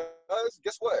 whatever it does,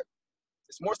 guess what?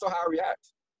 It's more so how I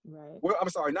react. Right. Well, I'm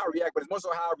sorry, not react, but it's more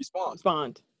so how I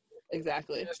respond.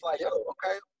 Exactly. And it's like, yo,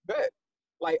 okay, bet.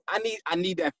 Like I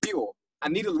need that fuel. I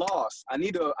need a loss. I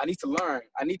need to learn.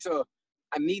 I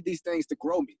need these things to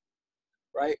grow me.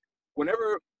 Right?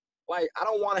 Whenever, like, I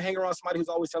don't want to hang around somebody who's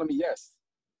always telling me yes.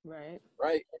 Right.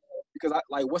 Right? Because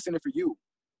what's in it for you?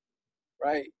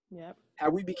 Right? Yep.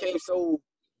 Have we became so,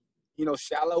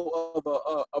 shallow of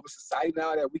a society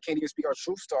now that we can't even speak our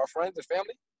truths to our friends and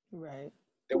family? Right.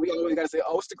 That we always got to say,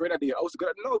 oh, it's a great idea. Oh, it's a good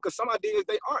idea. No, because some ideas,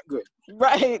 they aren't good.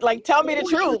 Right. Like, tell me the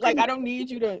truth. Like, I don't need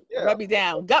you to rub me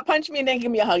down. Gut punch me and then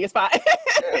give me a hug. It's fine.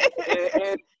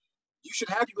 And you should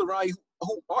have people around you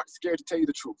who aren't scared to tell you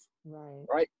the truth. Right.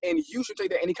 Right. And you should take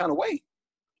that any kind of way.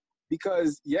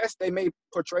 Because, yes, they may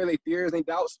portray their fears and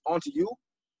doubts onto you,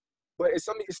 but it's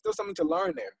still something to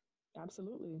learn there.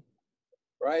 Absolutely.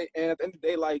 Right. And at the end of the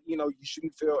day, like, you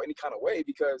shouldn't feel any kind of way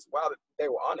because, wow, they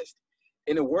were honest.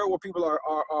 In a world where people are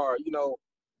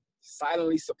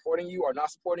silently supporting you or not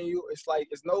supporting you, it's like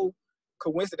it's no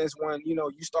coincidence when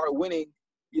you start winning,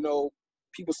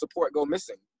 people's support go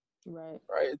missing. Right.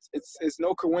 Right. It's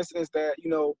no coincidence that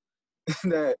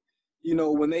that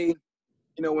when they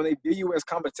view you as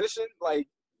competition, like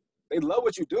they love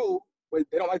what you do, but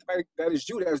they don't like the fact that it's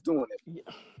you that's doing it.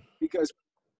 Yeah. Because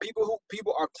people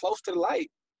are close to the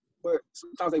light, but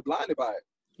sometimes they're blinded by it.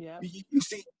 Yeah. You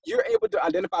see, you're able to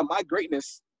identify my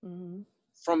greatness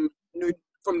from New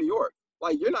York.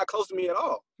 Like, you're not close to me at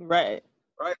all. Right.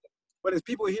 Right. But there's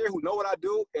people here who know what I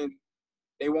do and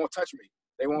they won't touch me.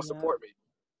 They won't support me,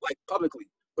 like publicly.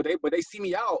 But they see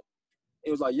me out. And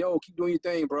it was like, yo, keep doing your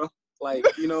thing, bro. Like,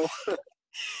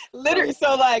 Literally.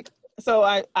 So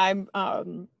I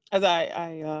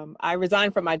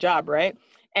resigned from my job, right?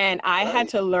 And I had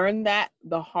to learn that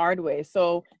the hard way.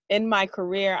 So in my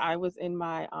career, I was in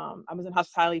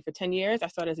hospitality for 10 years. I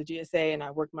started as a GSA and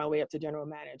I worked my way up to general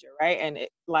manager, right? And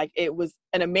it was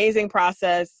an amazing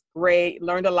process, great,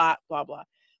 learned a lot, blah, blah.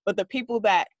 But the people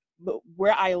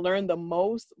where I learned the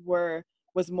most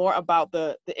was more about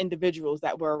the individuals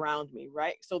that were around me,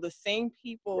 right? So the same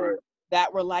people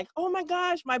that were like, oh my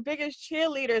gosh, my biggest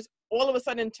cheerleaders, all of a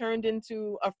sudden turned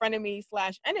into a frenemy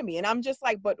 / enemy. And I'm just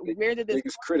like, but where did this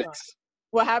biggest critics?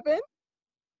 What happened?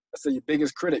 I said your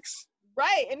biggest critics.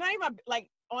 Right. And not even like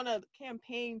on a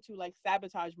campaign to like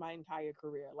sabotage my entire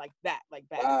career, like that.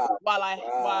 Wow. While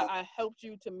I helped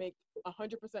you to make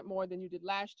 100% more than you did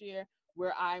last year,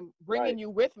 where I'm bringing you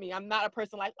with me. I'm not a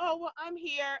person like, oh, well, I'm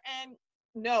here. And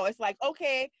no, it's like,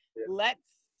 okay,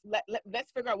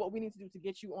 let's figure out what we need to do to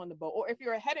get you on the boat. Or if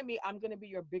you're ahead of me, I'm going to be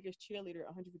your biggest cheerleader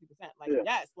 150%. Like,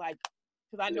 yes, like,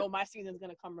 because I know my season's going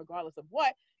to come regardless of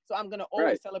what. So I'm going to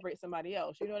always celebrate somebody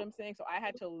else. You know what I'm saying? So I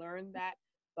had to learn that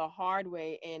the hard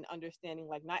way in understanding,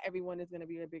 like, not everyone is going to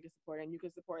be your biggest supporter. And you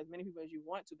can support as many people as you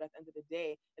want to, but at the end of the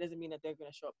day, it doesn't mean that they're going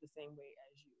to show up the same way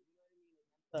as you.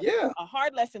 A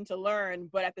hard lesson to learn,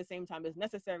 but at the same time is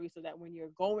necessary so that when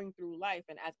you're going through life,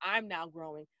 and as I'm now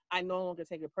growing, I no longer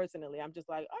take it personally. I'm just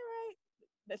like, all right,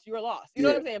 that's your loss. You know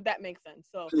what I'm saying? If that makes sense.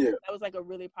 So that was like a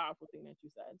really powerful thing that you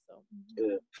said.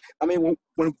 So I mean,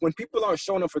 when people aren't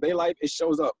showing up for their life, it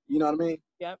shows up. You know what I mean?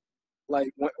 Yep.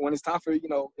 Like when it's time for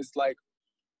it's like,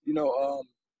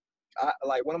 I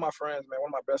like one of my friends, man,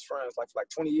 one of my best friends, like for like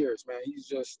 20 years, man.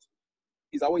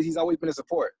 He's always been a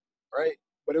support, right?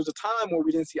 But there was a time where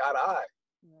we didn't see eye to eye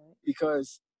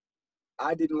because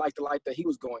I didn't like the life that he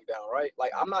was going down, right?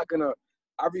 Like,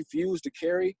 I refuse to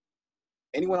carry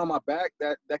anyone on my back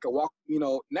that could walk,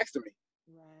 next to me.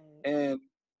 Right. And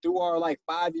through our like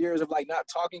 5 years of like not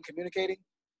talking, communicating,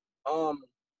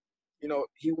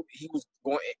 he was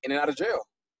going in and out of jail.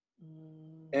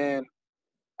 And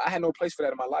I had no place for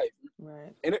that in my life.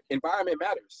 Right. And environment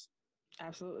matters.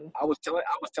 Absolutely. I was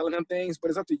telling him things, but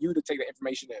it's up to you to take the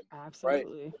information in.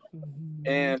 Absolutely. Right?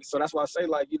 And so that's why I say,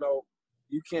 like,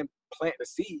 you can plant the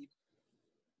seed,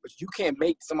 but you can't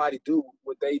make somebody do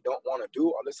what they don't want to do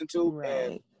or listen to. Right.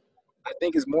 And I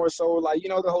think it's more so like,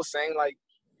 the whole saying, like,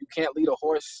 you can't lead a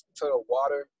horse to the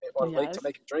water or the lake to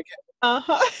make him drink it.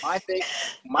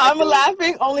 I'm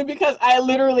laughing only because I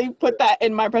literally put that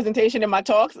in my presentation, in my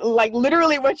talks. Like,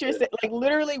 literally what you're saying, like,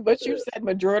 literally what you said,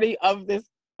 majority of this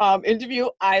interview,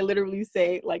 I literally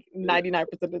say like 99%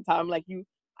 of the time, like, you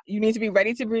you need to be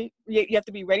ready to be, you have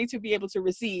to be ready to be able to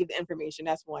receive the information.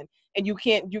 That's one. And you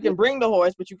can bring the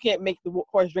horse, but you can't make the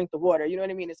horse drink the water. You know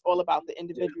what I mean? It's all about the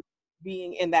individual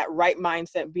being in that right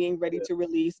mindset, being ready to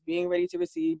release, being ready to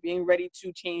receive, being ready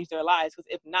to change their lives. Because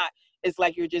if not, it's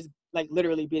like you're just like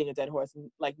literally beating a dead horse,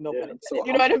 and like no pun intended. So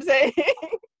you know what I'm saying?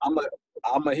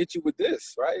 I'm gonna hit you with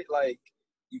this, right? Like,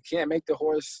 you can't make the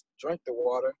horse drink the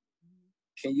water.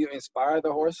 Can you inspire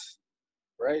the horse,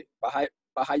 right? By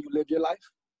how you live your life,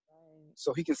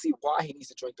 so he can see why he needs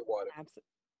to drink the water. Absolutely.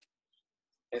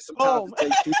 And sometimes it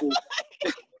takes people.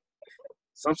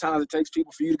 Sometimes it takes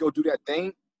people for you to go do that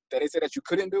thing that they said that you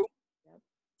couldn't do,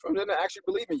 from them to actually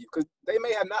believe in you, because they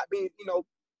may have not been,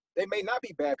 they may not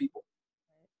be bad people.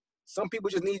 Some people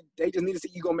just need to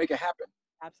see you go make it happen.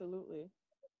 Absolutely.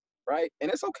 Right,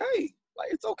 and it's okay.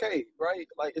 Like, it's okay, right?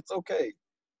 Like, it's okay.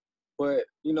 But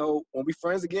when we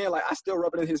friends again, like, I still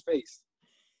rub it in his face.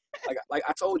 like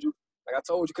I told you,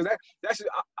 because that's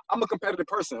I'm a competitive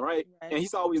person, right? And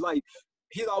he's always like,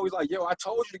 yo, I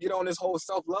told you to get on this whole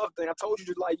self-love thing. I told you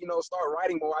to, like, start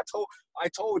writing more. I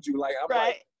told you, like, I'm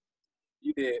like,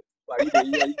 you did, yeah,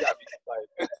 you got me,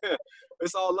 like,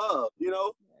 it's all love,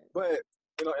 But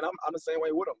and I'm the same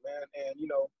way with him, man. And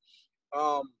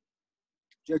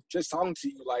just talking to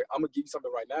you, like, I'm gonna give you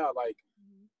something right now, like,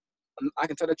 I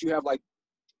can tell that you have, like,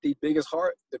 the biggest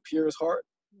heart, the purest heart,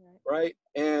 right?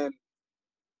 And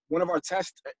one of our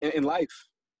tests in life,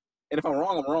 and if I'm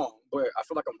wrong, I'm wrong, but I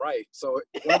feel like I'm right. So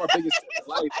one of our biggest tests in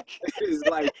life is,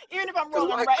 like, even if I'm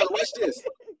wrong, I'm right.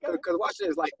 Because watch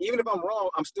this, like, even if I'm wrong,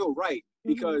 I'm still right,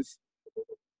 because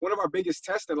one of our biggest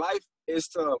tests in life is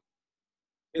for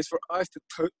us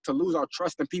to lose our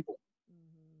trust in people,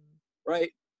 right?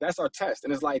 That's our test.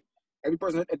 And it's like, every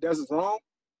person that does us wrong,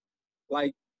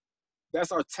 like,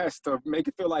 that's our test to make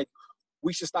it feel like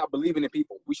we should stop believing in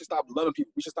people. We should stop loving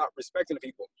people. We should stop respecting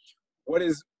people. What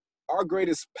is our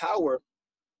greatest power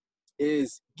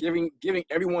is giving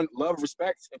everyone love,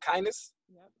 respect, and kindness.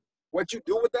 What you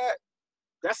do with that,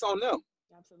 that's on them.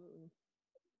 Absolutely.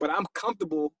 But I'm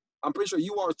comfortable, I'm pretty sure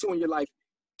you are too in your life,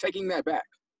 taking that back.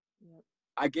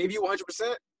 I gave you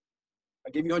 100%. I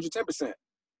gave you 110%.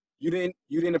 You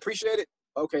didn't appreciate it?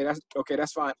 Okay,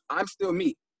 that's fine. I'm still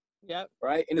me.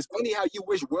 Right? And it's funny how you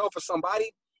wish well for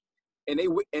somebody, and they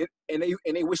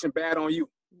wishing bad on you.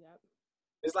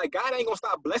 It's like, God ain't gonna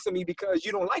stop blessing me because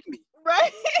you don't like me.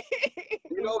 Right.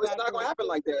 It's not gonna happen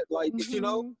like that. Like,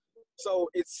 so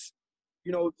it's,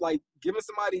 like, giving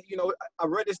somebody, I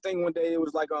read this thing one day. It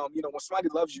was like, when somebody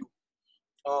loves you,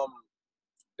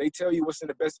 they tell you what's in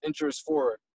the best interest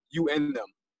for you and them.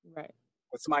 Right.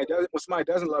 When somebody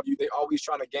doesn't love you, they always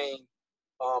trying to gain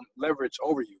leverage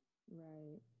over you.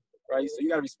 Right. So you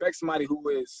gotta respect somebody who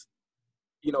is,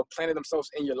 planting themselves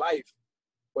in your life,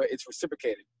 but it's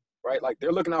reciprocated, right? Like,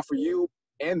 they're looking out for you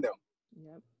and them.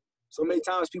 So many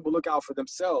times people look out for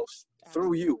themselves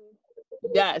through you.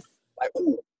 Yes. Like,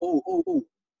 ooh.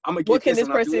 I'm gonna get what can this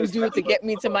person do to get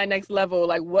me to my next level?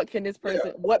 Like, what can this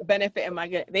person, what benefit am I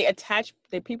getting?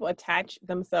 People attach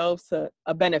themselves to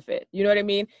a benefit. You know what I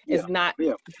mean? It's not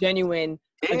genuine,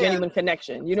 a genuine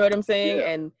connection. You know what I'm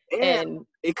saying? And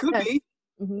it could be,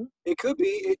 it could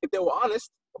be if they were honest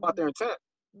about their intent.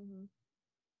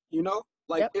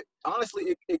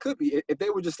 Honestly, it could be if they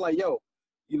were just like, yo,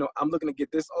 I'm looking to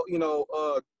get this,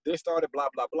 this started, blah,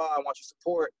 blah, blah. I want your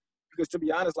support. Because, to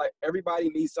be honest, like, everybody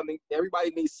needs something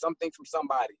from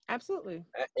somebody. Absolutely.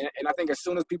 And I think as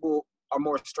soon as people are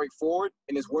more straightforward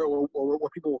in this world where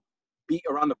people beat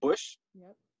around the bush,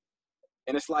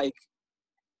 and it's like,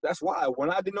 that's why when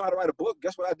I didn't know how to write a book,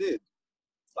 guess what I did?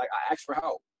 Like, I asked for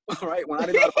help, right? When I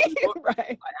didn't know how to publish a book,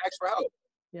 I asked for help,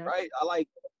 right?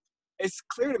 It's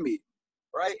clear to me,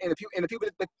 right? And the people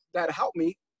that help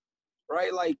me,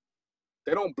 right? Like,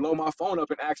 they don't blow my phone up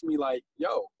and ask me, like,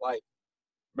 yo, like,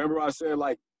 remember I said,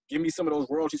 like, give me some of those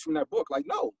royalties from that book? Like,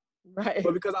 no. Right.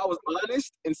 But because I was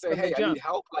honest and said, hey, I need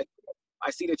help. Like,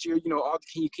 I see that you're, can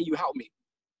you help me?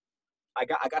 I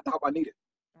got the help I needed.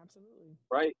 Absolutely.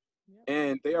 Right?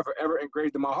 And they are forever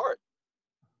engraved in my heart.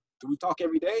 Do we talk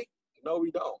every day? No,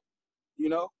 we don't.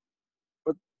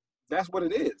 But that's what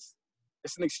it is.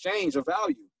 It's an exchange of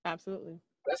value. Absolutely.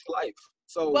 That's life.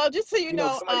 So, well, just so you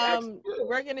know,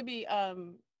 we're going to be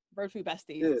virtual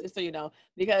besties, just so you know,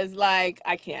 because, like,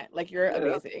 I can't. Like, you're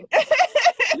amazing.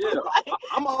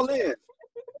 I'm all in.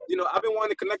 I've been wanting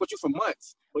to connect with you for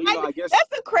months. But, I guess that's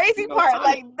the crazy part.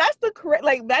 Like, that's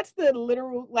the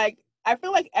literal, like, I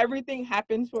feel like everything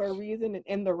happens for a reason and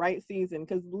in the right season.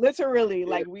 Because literally,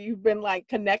 like, we've been, like,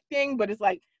 connecting, but it's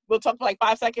like, we'll talk for like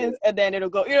 5 seconds and then it'll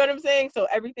go, you know what I'm saying? So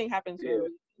everything happens for a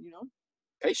reason,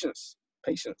 Patience.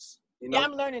 You know? Yeah,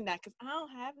 I'm learning that because I don't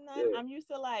have none. Yeah. I'm used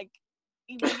to like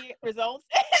immediate results.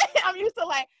 I'm used to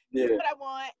like, this is what I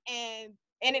want and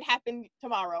it happened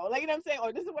tomorrow. Like, you know what I'm saying?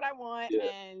 Or this is what I want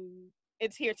and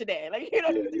it's here today. Like, you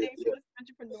know, today's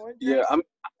entrepreneur. Yeah,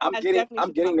 I'm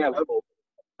getting that level.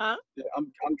 Huh? Yeah,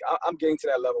 I'm getting to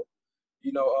that level.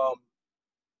 You know,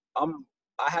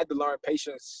 I had to learn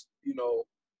patience. You know,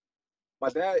 my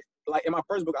dad, like in my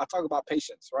first book, I talk about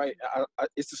patience, right?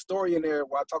 It's a story in there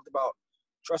where I talked about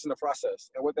trusting the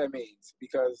process and what that means.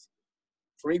 Because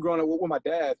for me growing up with my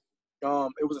dad,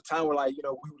 it was a time where, like, you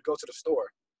know, we would go to the store,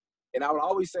 and I would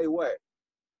always say, "What?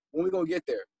 When we gonna get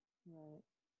there? Right.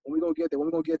 When we gonna get there? When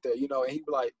we gonna get there?" You know, and he'd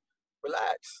be like,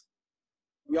 "Relax,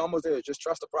 we almost there. Just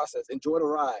trust the process. Enjoy the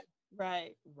ride."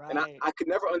 Right. And I could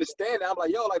never understand that. I'm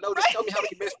like, yo, like, no, just tell me how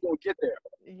many minutes we're gonna get there.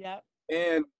 Yep.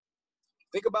 And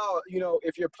think about, you know,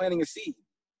 if you're planting a seed,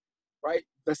 right?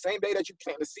 The same day that you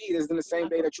plant the seed is in the same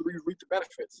day that you reap the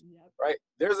benefits, right?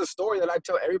 There's a story that I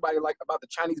tell everybody, like, about the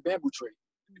Chinese bamboo tree.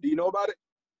 Do you know about it?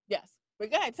 Yes.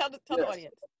 But go ahead, tell the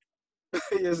audience.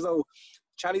 Yeah, so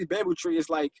Chinese bamboo tree is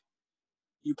like,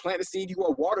 you plant the seed, you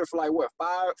go water for like, what,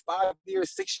 5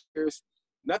 years, 6 years,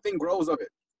 nothing grows of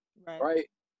it, right?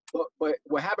 But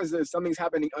what happens is something's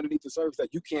happening underneath the surface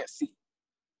that you can't see.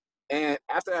 And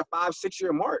after that 5-6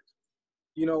 year mark,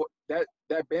 you know, that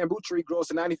bamboo tree grows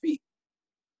to 90 feet.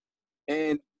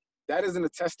 And that isn't a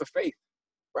test of faith,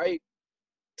 right?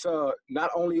 To not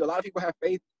only, a lot of people have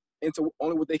faith into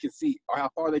only what they can see or how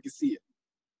far they can see it.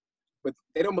 But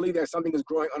they don't believe that something is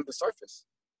growing under the surface.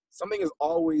 Something is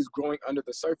always growing under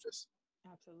the surface.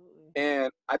 Absolutely.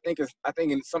 And I think in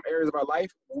some areas of our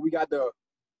life, we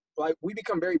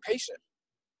become very patient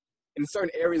in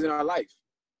certain areas in our life.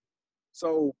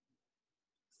 So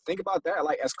think about that,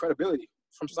 like, as credibility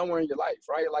from somewhere in your life,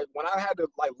 right? Like, when I had to,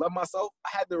 like, love myself, I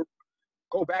had to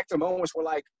go back to moments where,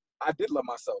 like, I did love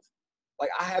myself.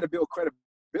 Like, I had to build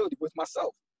credibility with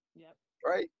myself. Yep.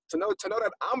 Right? To know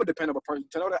that I'm a dependable person,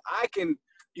 to know that I can,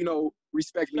 you know,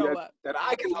 respect me, that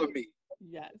I can love me.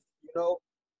 Yes. You know,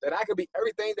 that I can be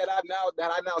everything that I now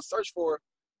search for,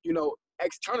 you know,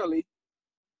 externally,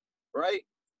 right?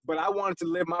 But I wanted to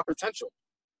live my potential.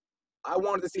 I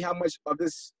wanted to see how much of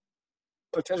this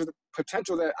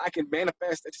potential that I can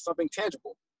manifest into something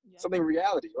tangible, something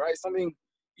reality, right? Something,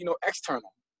 you know,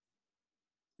 external.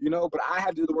 You know, but I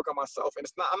had to do the work on myself. And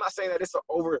I'm not saying that it's an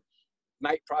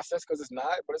overnight process, because it's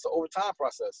not, but it's an overtime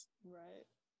process. Right.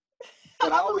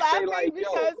 But I always say, like,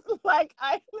 because, yo,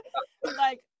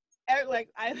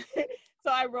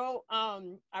 so I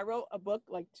wrote a book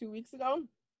like 2 weeks ago,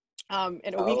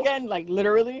 in a weekend, like,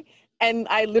 literally. And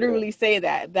I literally say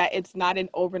that it's not an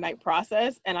overnight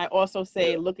process. And I also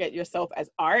say, look at yourself as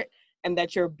art, and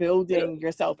that you're building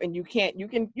yourself, and you can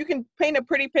paint a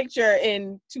pretty picture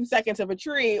in 2 seconds of a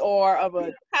tree or of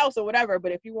a house or whatever.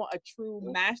 But if you want a true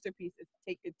masterpiece, it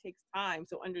takes time.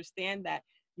 So understand that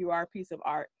you are a piece of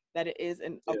art, that it is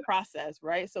a process,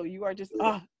 right? So you are just,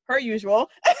 per usual,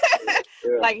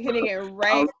 like hitting it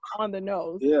right on the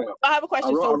nose. Yeah. So I have a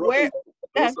question. No, go ahead,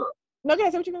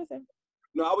 say what you're going to say.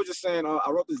 No, I was just saying,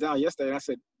 I wrote this down yesterday, and I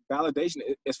said, validation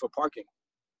is for parking.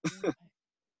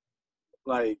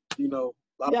 Like, you know,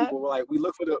 a lot of people were like, we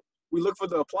look for the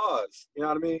applause. You know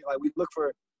what I mean? Like, we look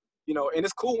for, you know, and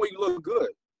it's cool when you look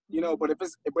good, you know, but if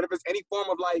it's any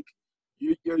form of, like,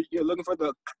 you're looking for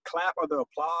the clap or the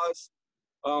applause,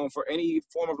 for any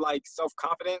form of, like,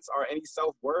 self-confidence or any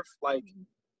self-worth, like,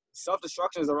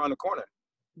 self-destruction is around the corner.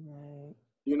 Right.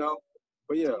 You know?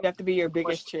 But yeah. So you have to be your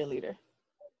biggest cheerleader.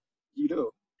 You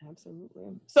do.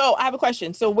 Absolutely. So I have a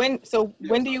question. So when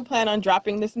do you plan on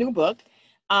dropping this new book?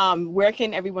 Where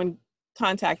can everyone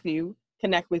contact you,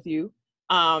 connect with you?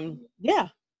 Website.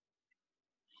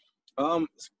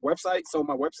 So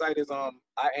my website is I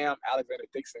am Alexander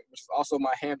Dixon, which is also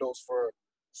my handles for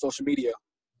social media.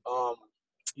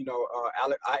 You know,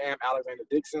 I am Alexander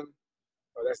Dixon.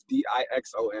 That's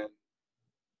Dixon.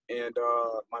 And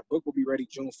my book will be ready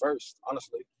June 1st,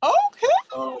 honestly.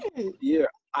 Okay. Yeah,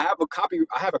 I have a copy.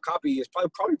 It's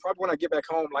probably when I get back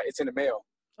home, like, it's in the mail.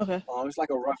 Okay. It's like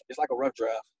a rough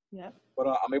draft. Yeah. But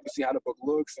I'm able to see how the book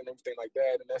looks and everything like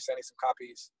that, and they're sending some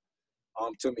copies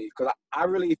to me, because I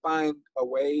really find a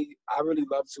way. I really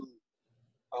love to.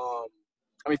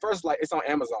 I mean, first, like, it's on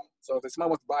Amazon, so if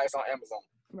somebody wants to buy it, it's on Amazon.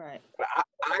 Right. But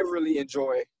I really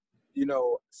enjoy, you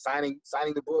know, signing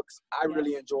the books. I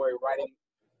really enjoy writing,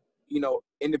 you know,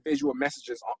 individual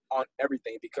messages on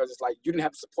everything, because it's like, you didn't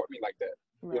have to support me like that.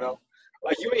 Right. You know,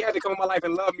 like, you ain't had to come in my life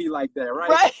and love me like that, right?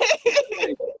 Like,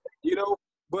 you know,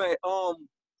 but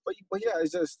yeah,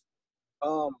 it's just,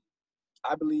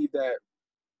 I believe that,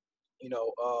 you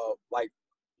know, like,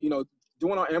 you know,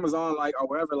 doing on Amazon, like, or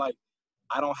wherever, like,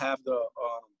 I don't have the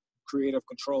creative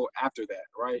control after that,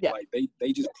 right? Yeah. Like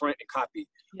they just print and copy.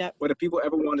 Yep. But if people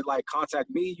ever want to like contact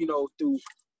me, through,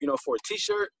 for a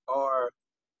T-shirt or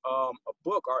a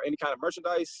book or any kind of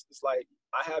merchandise, it's like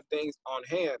I have things on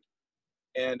hand,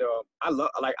 and I love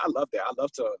that. I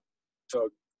love to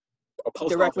a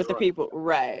post Direct office with the run. people,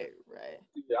 right.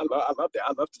 Yeah, I love that.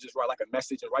 I love to just write like a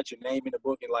message and write your name in the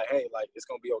book and like, hey, like it's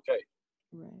gonna be okay.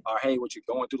 Right. Or hey, what you're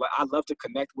going through. Like I love to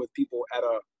connect with people at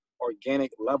a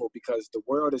organic level because the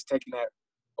world is taking that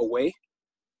away.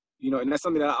 And that's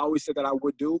something that I always said that I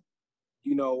would do.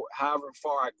 However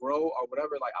far I grow or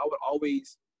whatever, like I would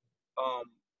always,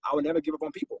 I would never give up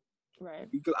on people. Right.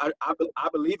 Because I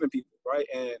believe in people, right?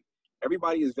 And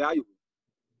everybody is valuable,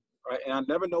 right? And I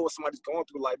never know what somebody's going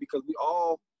through, like, because we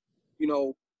all,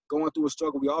 going through a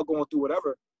struggle, we all going through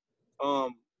whatever.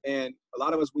 And a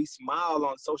lot of us, we smile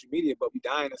on social media, but we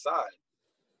dying inside,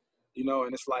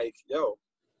 and it's like, yo,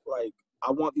 like,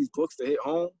 I want these books to hit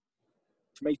home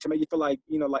to make you feel like,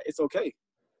 like it's okay.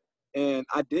 And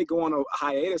I did go on a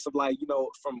hiatus of like,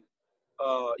 from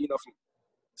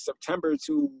September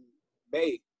to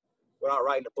May without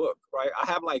writing a book, right? I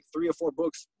have like 3 or 4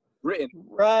 books written.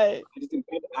 Right.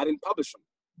 I didn't publish them.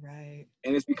 Right.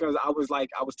 And it's because I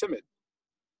was timid.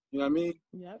 You know what I mean?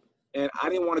 Yep. And I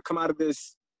didn't want to come out of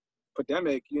this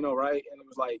pandemic, right? And it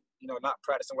was like, not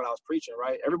practicing what I was preaching,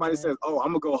 right? Everybody says, oh,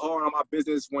 I'm going to go hard on my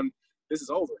business when this is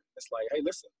over. It's like, hey,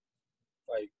 listen,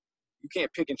 like, you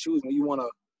can't pick and choose when you want to.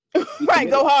 Right,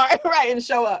 go hard, right, and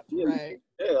show up. Yeah, right.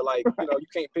 Yeah, like, you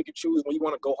can't pick and choose when you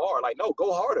want to go hard. Like, no,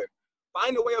 go harder.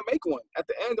 Find a way to make one. At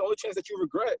the end, the only chance that you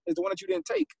regret is the one that you didn't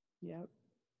take. Yep.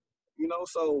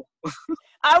 So.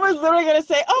 I was literally going to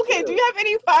say, okay, yeah. Do you have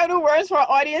any final words for our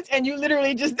audience? And you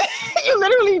literally just,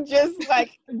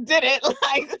 like, did it.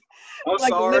 Like, I'm like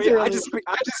sorry. Literally.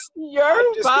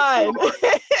 You're fine.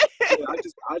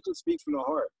 I just speak from the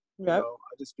heart. Yep.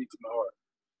 I just speak from the heart.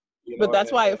 But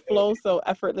that's why it flows so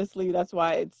effortlessly. That's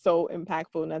why it's so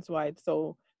impactful, and that's why it's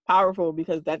so powerful,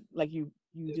 because that, like, you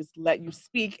just let you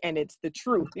speak, and it's the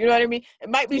truth. You know what I mean? It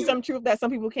might be some truth that some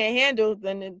people can't handle.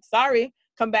 Then sorry,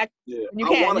 come back. Yeah, you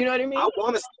can. You know what I mean? I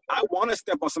want to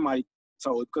step on somebody's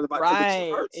toes, because if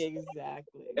it hurts,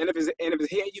 exactly. And if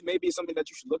it's hitting you, maybe it's something that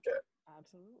you should look at.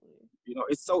 Absolutely.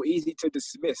 It's so easy to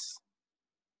dismiss,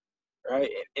 right?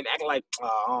 And act like,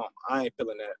 oh, I ain't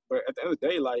feeling that. But at the end of the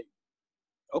day, like,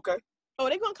 okay. Oh,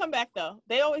 they're gonna come back though.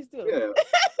 They always do. Yeah.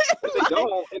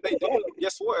 If they don't,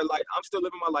 guess what? Like, I'm still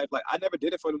living my life. Like, I never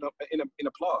did it for in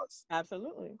applause.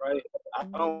 Absolutely. Right. I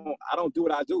don't do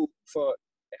what I do for.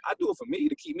 I do it for me,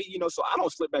 to keep me, so I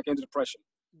don't slip back into depression.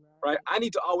 Right. I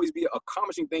need to always be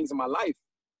accomplishing things in my life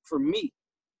for me.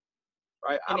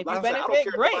 Right. And if you benefit, I don't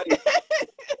care great.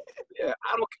 Yeah,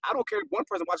 I don't care if one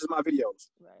person watches my videos.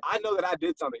 Right. I know that I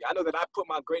did something. I know that I put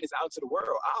my greatness out to the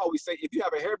world. I always say, if you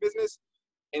have a hair business,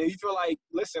 and if you feel like,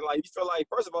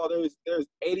 first of all, there's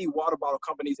 80 water bottle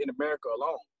companies in America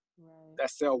alone that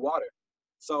sell water.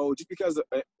 So just because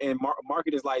and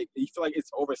market is like, you feel like it's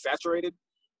oversaturated,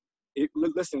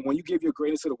 listen, when you give your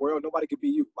greatness to the world, nobody could be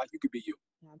you like you could be you.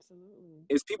 Absolutely.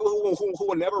 It's people who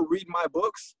will never read my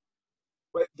books,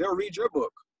 but they'll read your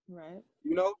book. Right.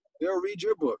 They'll read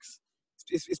your books.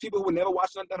 It's people who will never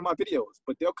watch none of my videos,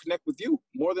 but they'll connect with you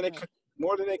more than they can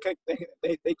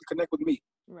connect with me.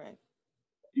 Right.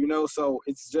 So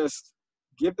it's just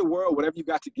give the world whatever you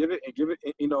got to give it, and give it,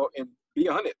 and be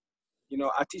on it.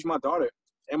 I teach my daughter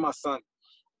and my son.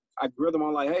 I grill them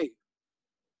on like, hey,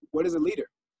 what is a leader?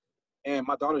 And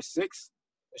my daughter's 6,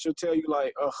 and she'll tell you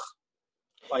like, ugh,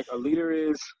 like a leader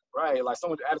is, right, like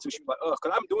someone's attitude, she was like, ugh,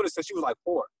 because I'm doing this since she was like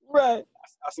 4. Right.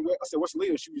 I said, what's a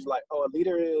leader? She was like, oh, a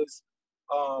leader is,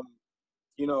 a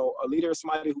leader is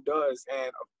somebody who does,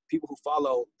 and people who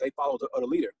follow, they follow the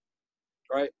leader,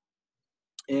 right?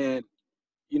 And,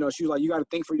 she was like, you got to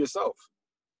think for yourself.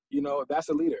 That's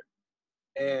a leader.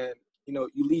 And,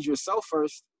 you lead yourself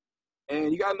first.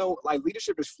 And you got to know, like,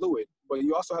 leadership is fluid, but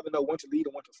you also have to know when to lead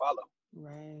and when to follow.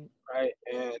 Right. Right.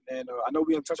 And I know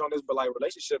we didn't touch on this, but like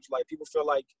relationships, like people feel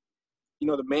like,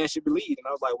 the man should be lead. And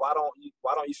I was like, why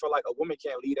don't you feel like a woman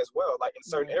can't lead as well, like in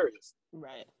certain areas?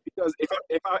 Right. Because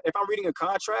if I'm reading a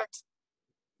contract,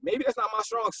 maybe that's not my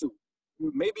strong suit.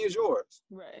 Maybe it's yours.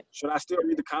 Right. Should I still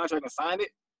read the contract and sign it?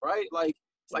 Right. Like,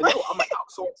 it's like, no, I'm gonna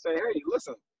outsource and say, hey,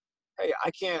 listen, hey,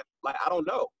 I can't, like, I don't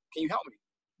know. Can you help me?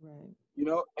 Right.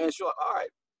 And she's like, all right,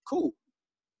 cool.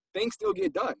 Things still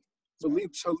get done. So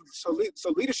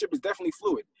leadership is definitely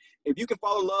fluid. If you can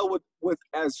fall in love with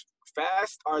as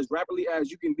fast or as rapidly as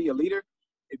you can be a leader,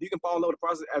 if you can fall in love with the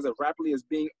process as rapidly as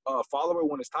being a follower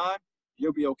when it's time,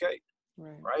 you'll be okay.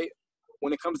 Right.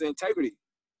 When it comes to integrity,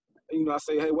 I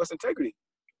say, hey, what's integrity?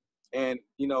 And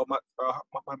my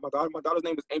daughter's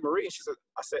name is Amarie, and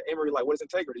I said, Amarie, like, what is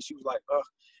integrity? She was like,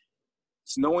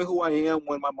 it's knowing who I am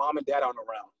when my mom and dad aren't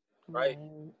around, right?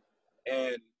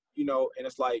 And and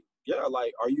it's like, yeah,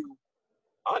 like, are you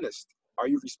honest? Are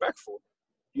you respectful?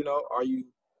 Are you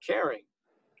caring?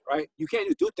 Right? You can't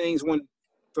just do things when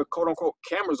the quote unquote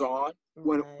cameras are on,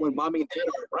 when mommy and dad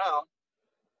are around.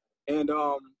 And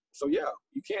so yeah,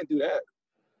 you can't do that.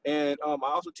 And I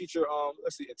also teach her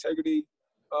integrity,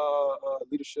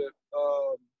 leadership,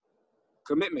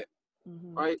 commitment,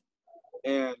 right?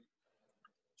 And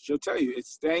she'll tell you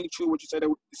it's staying true to what you said.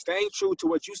 Staying true to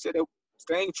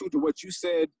what you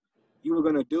said you were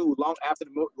gonna do long after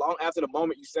the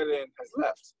moment you said it has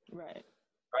left. Right.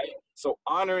 So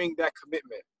honoring that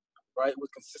commitment, right,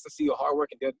 with consistency of hard work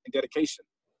and dedication.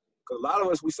 Because a lot of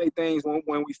us, we say things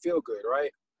when we feel good,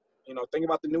 right? Think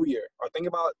about the new year, or think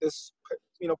about this,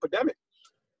 pandemic.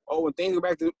 Oh, when things go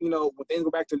back to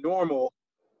normal,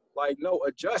 like, no,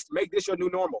 adjust, make this your new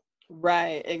normal.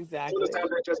 Right, exactly. So it's time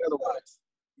to adjust otherwise,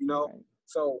 Right.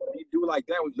 So when you do like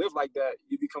that, when you live like that,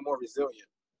 you become more resilient,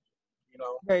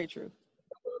 Very true.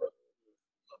 I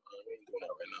ain't doing that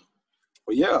right now.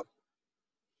 But yeah.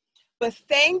 But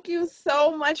thank you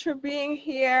so much for being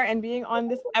here and being on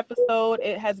this episode.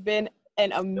 It has been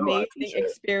an amazing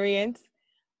experience.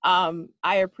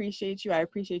 I appreciate you. I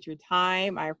appreciate your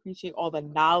time. I appreciate all the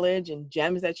knowledge and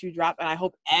gems that you drop. And I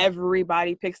hope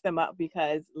everybody picks them up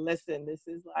because, listen, this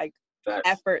is like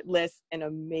effortless and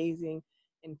amazing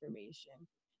information.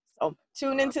 So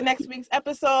tune into next week's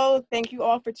episode. Thank you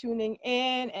all for tuning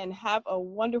in and have a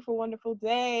wonderful, wonderful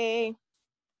day.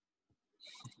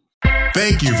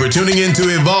 Thank you for tuning in to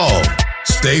Evolve.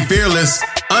 Stay fearless,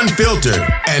 unfiltered,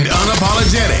 and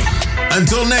unapologetic.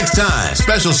 Until next time,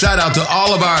 special shout out to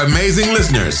all of our amazing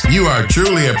listeners. You are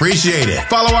truly appreciated.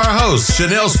 Follow our host,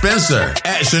 Chanel Spencer,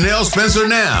 at Chanel Spencer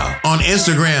Now on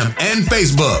Instagram and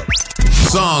Facebook.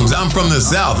 Songs I'm From the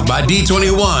South by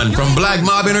D21 from Black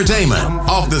Mob Entertainment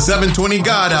off the 720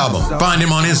 God album. Find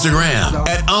him on Instagram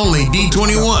at only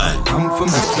D21. I'm from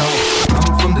the South.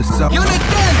 I'm from the South.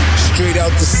 Straight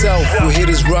out the South, where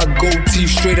hitters rock gold teeth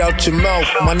straight out your mouth.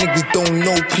 My niggas don't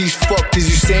know peace, fuck is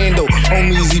you saying though?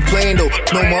 Homies he playing though.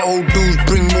 Know my old dudes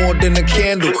bring more than a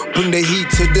candle. Bring the heat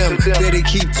to them, there they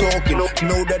keep talking.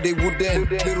 Know that they would end.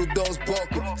 Little dogs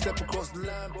barking, step across the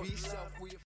line, be south.